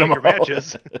 Yeah, we hit them Your all.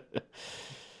 matches.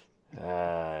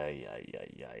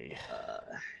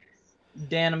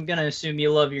 Dan, I'm gonna assume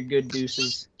you love your good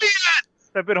deuces.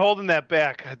 I've been holding that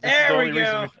back. This is the There we only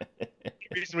go.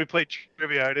 reason we played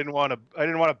trivia. I didn't want to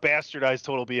bastardize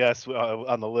Total BS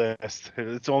on the list.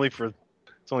 It's only for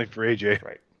AJ.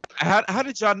 Right. How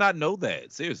did y'all not know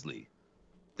that? Seriously.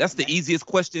 That's the easiest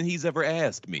question he's ever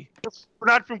asked me. We're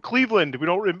not from Cleveland. We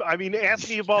don't. I mean, ask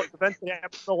me about events that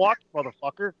happen in Milwaukee,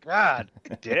 motherfucker. God,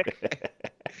 dick.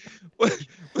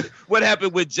 What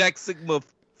happened when Jack Sigma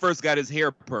first got his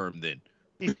hair permed then?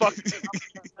 He fucking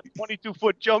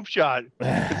 22-foot jump shot.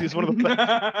 He's one of the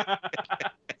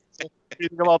best.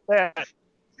 Anything about that?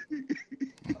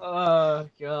 Oh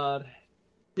God,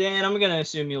 Dan, I'm gonna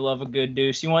assume you love a good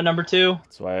deuce. You want number 2?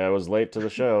 That's why I was late to the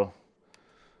show.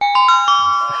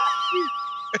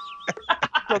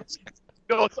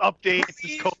 Those updates.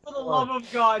 Please, for the love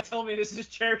of God, tell me this is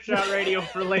Chair Shot Radio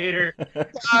for later.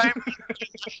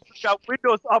 Got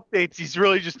Windows updates. He's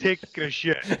really just taking a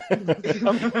shit.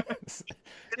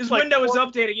 His window was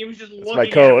updating. He was just looking my at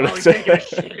it code. while he was taking a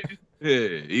shit.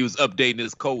 Yeah, he was updating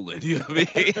his colon. You know what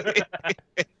I mean?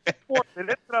 4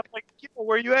 minutes, and I'm like,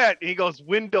 where you at? And he goes,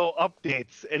 window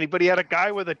updates. Anybody had a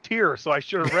guy with a tear, so I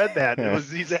should have read that.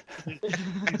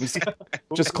 He's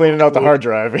Just cleaning out the hard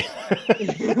drive.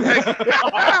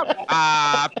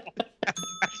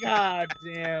 God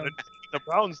damn. The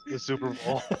Browns in the Super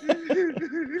Bowl.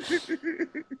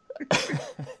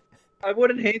 I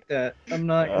wouldn't hate that. I'm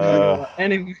not gonna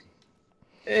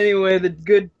anyway, the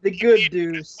good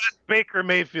deuce. Baker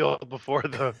Mayfield before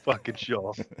the fucking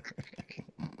show.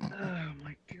 Oh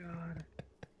my God.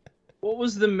 What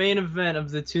was the main event of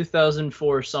the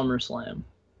 2004 SummerSlam?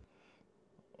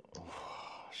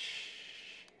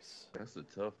 That's a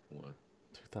tough one.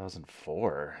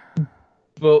 2004.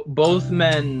 Both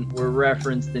men were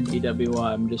referenced in DWI.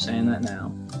 I'm just saying that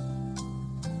now.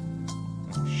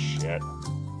 Oh shit.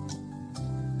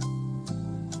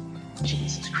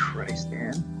 Jesus Christ,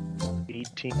 man.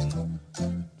 18.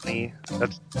 20.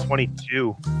 That's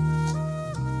 22.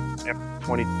 After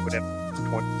 20. Whatever.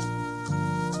 20.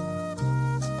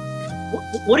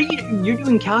 What are you're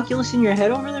doing calculus in your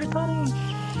head over there, Tony?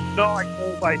 No, I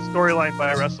go by storyline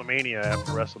by WrestleMania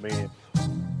after WrestleMania.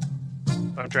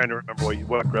 I'm trying to remember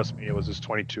what WrestleMania was. Is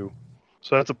 22.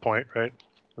 So that's a point, right?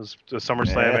 It was the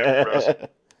SummerSlam after WrestleMania.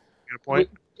 Get a point?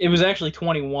 It was actually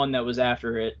 21 that was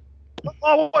after it.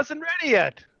 Oh, I wasn't ready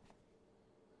yet.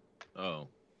 Oh.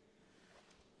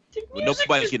 Well,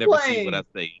 nobody can ever see what I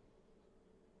say.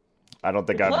 I don't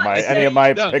think Well, any of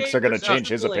my picks are going to change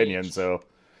his opinion, so.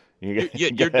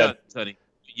 You're done, Sonny.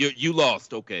 You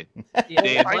lost. Okay. Yeah,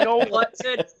 Dan, I know.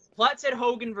 Platt said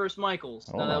Hogan versus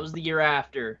Michaels. No, that was the year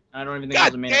after. I don't even think God it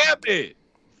was a main damn it!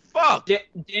 Fuck. Dan,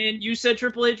 you said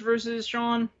Triple H versus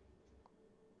Shawn.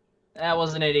 That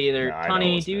wasn't it either. No, I know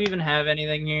Tony, it's do you even have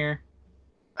anything here?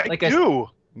 I do.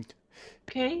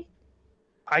 Okay.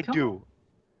 I do.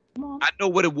 I know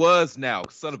what it was now.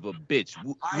 Son of a bitch.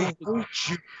 I hate you.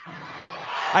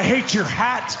 I hate your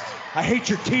hat. I hate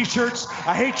your t-shirts.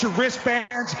 I hate your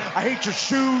wristbands. I hate your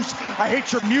shoes. I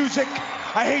hate your music.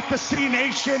 I hate the C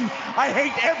Nation. I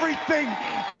hate everything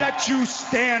that you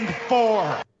stand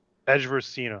for. Edge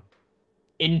versus Cena.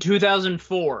 In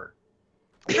 2004.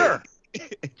 Sure.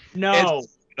 No. Edge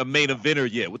a main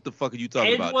eventer yet. What the fuck are you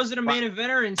talking Edge about? wasn't a main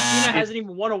eventer, and Cena hasn't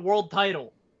even won a world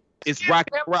title. It's Rock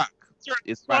and Rock.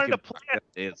 It's Rock Wanted and to Rock.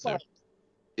 Answer.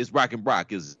 It's Rock and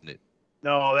Rock, isn't it?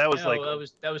 No, that was No, like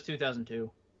that was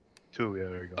 2002. 2. Yeah,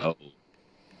 there you go. Oh.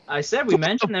 I said we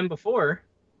mentioned them before.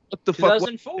 What the fuck?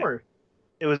 2004.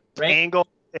 It was Angle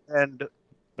and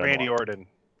Randy Orton.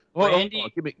 Hold Randy- on.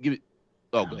 Give me.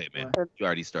 Oh, go ahead, man. You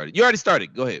already started.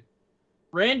 Go ahead.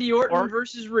 Randy Orton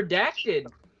versus Redacted.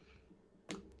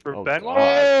 For Oh, Benoit.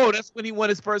 Oh, that's when he won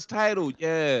his first title.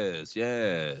 Yes.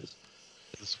 This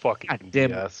is fucking God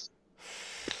damn it. BS.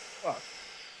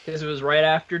 Because it was right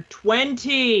after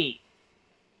 20.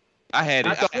 I had it.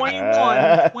 Not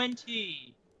 21,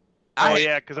 20. Oh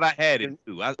yeah, because I had it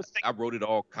too. I wrote it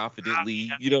all confidently.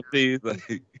 You know what I'm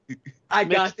saying? I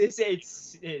got this.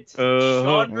 It's Uh-huh.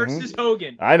 Shawn versus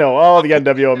Hogan. I know all the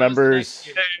NWO members.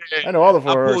 I know all the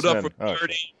I Four pulled up Horsemen. from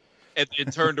 30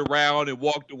 and turned around and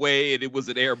walked away, and it was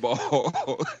an air ball.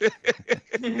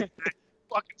 fucking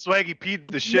Fucking Swaggy peed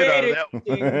the shit out of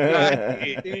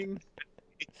that one. Ding.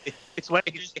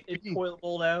 Swaggy. It toilet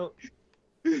bowled out.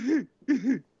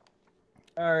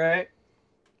 All right.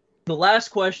 The last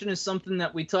question is something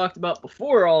that we talked about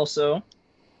before also.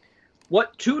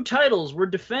 What two titles were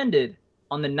defended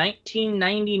on the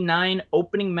 1999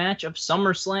 opening match of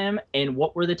SummerSlam, and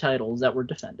what were the titles that were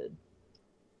defended?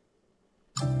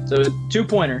 So,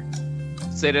 two-pointer.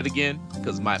 Say that again,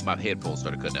 because my headphones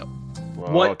started cutting out.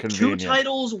 Well, What convenient. two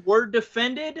titles were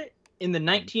defended in the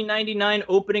 1999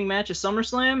 opening match of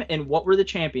SummerSlam, and what were the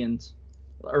champions?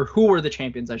 Or who were the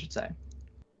champions, I should say.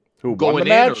 Who won Going the in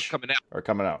match? or coming out? Or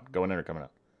coming out. Going in or coming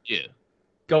out. Yeah.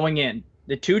 Going in.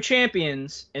 The two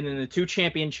champions, and then the two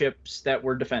championships that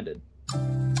were defended.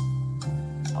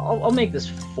 I'll make this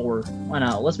 4. Why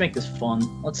not? Let's make this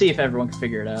fun. Let's see if everyone can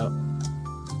figure it out.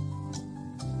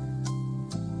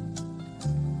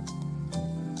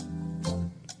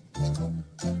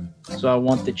 So I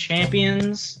want the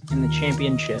champions and the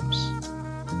championships.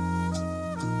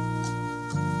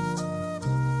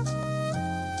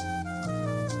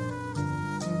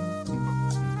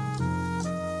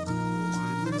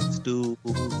 Still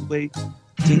waiting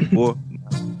for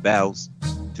my bowels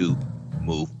to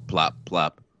move. Plop,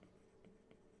 plop.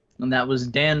 And that was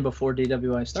Dan before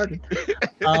DWI started.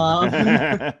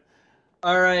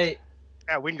 All right.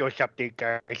 Yeah, Windows update,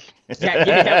 guys.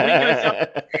 Yeah,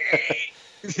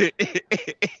 Windows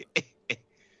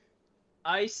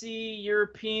IC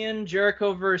European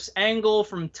Jericho versus Angle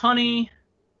from Tunney.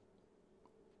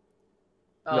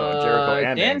 No, Jericho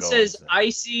and Dan Angle. says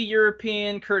IC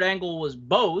European Kurt Angle was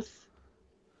both.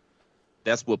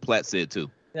 That's what Platt said too.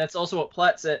 That's also what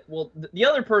Platt said. Well, the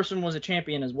other person was a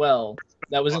champion as well.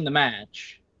 That was in the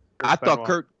match. I thought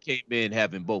Kurt came in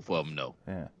having both of them, though.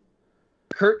 Yeah.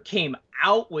 Kurt came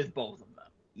out with both of them.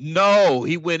 No,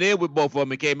 he went in with both of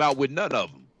them and came out with none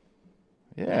of them.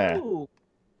 Yeah. Ooh,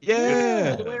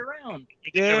 Yeah. the other way around.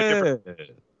 Yeah.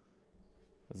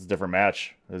 It's a different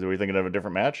match. Are we thinking of a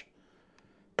different match?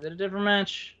 Is it a different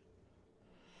match?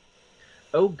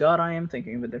 Oh God, I am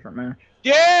thinking of a different match.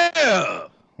 Yeah.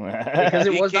 Because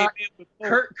it He was came not. in with both.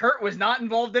 Kurt was not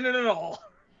involved in it at all.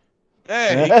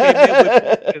 Hey, he came in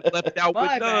with both and left out My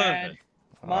with bad. none.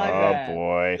 My Oh bad.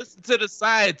 boy. Listen to the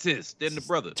scientist and the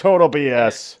brother. Total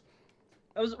BS.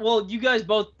 That was, well, you guys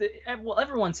both. Well,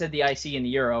 everyone said the IC and the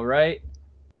Euro, right?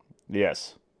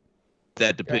 Yes.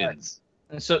 That depends.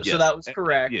 And so Yes. that was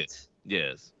correct. Yes.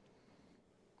 Yes.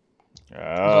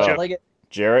 Oh, Like it,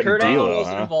 Jarrett Kurt and Angle D'Lo,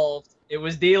 wasn't huh? involved. It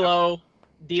was D'Lo.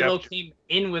 D'Lo Jeff- came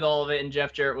in with all of it, and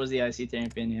Jeff Jarrett was the IC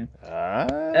champion. Yeah. Ah.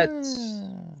 That's.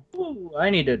 Ooh, I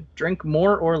need to drink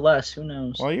more or less. Who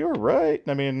knows? Well, you were right.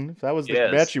 I mean, if that was the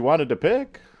Yes. match you wanted to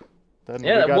pick, then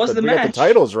Yeah, we that got was the we got match. the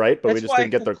titles right, but we That's just why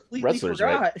didn't I get the completely wrestlers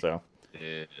forgot. right. So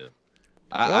Yeah. we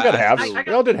all got halves. I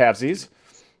We all did halvesies.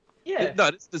 Yeah. No,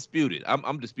 it's disputed.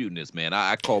 I'm disputing this, man.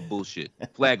 I call bullshit.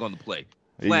 Flag on the play.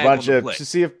 You Flag want on the you play. to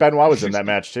see if Benoit was in that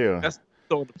match too.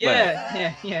 on the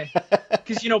planet. Yeah.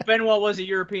 Because Benoit was a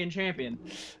European champion.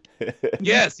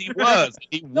 Yes, he was.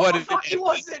 He won it. He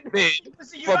wasn't.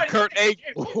 From Kurt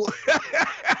Angle.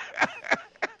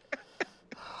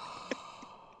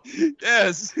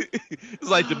 Yes, it's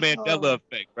like the Mandela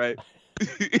effect, right?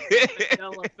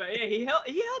 Mandela effect. Yeah, he held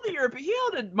the European. He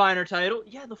held a minor title.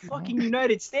 Yeah, the fucking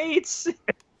United States.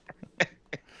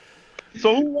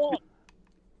 So who won?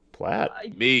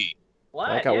 Platt. Me.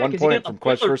 I got 1 point from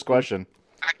first question.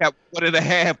 I got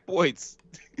 1.5 points.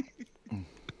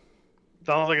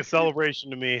 Sounds like a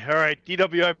celebration to me. All right,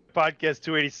 DWI Podcast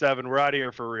 287. We're out of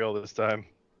here for real this time.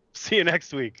 See you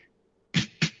next week.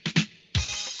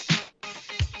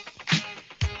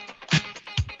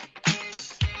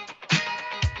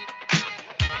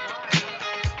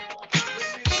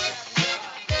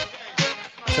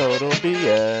 Total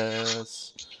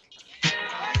BS.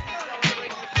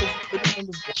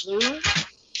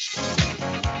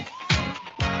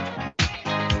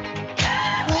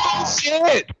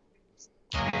 Bullshit.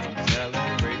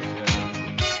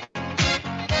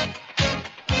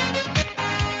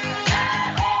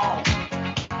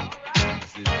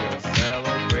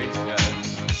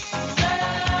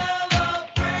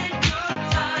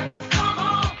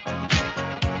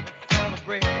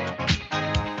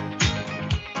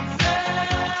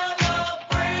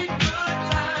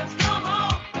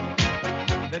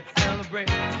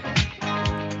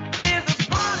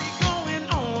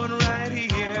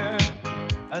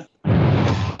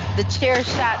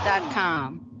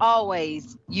 TheChairShot.com.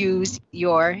 Always use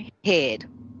your head.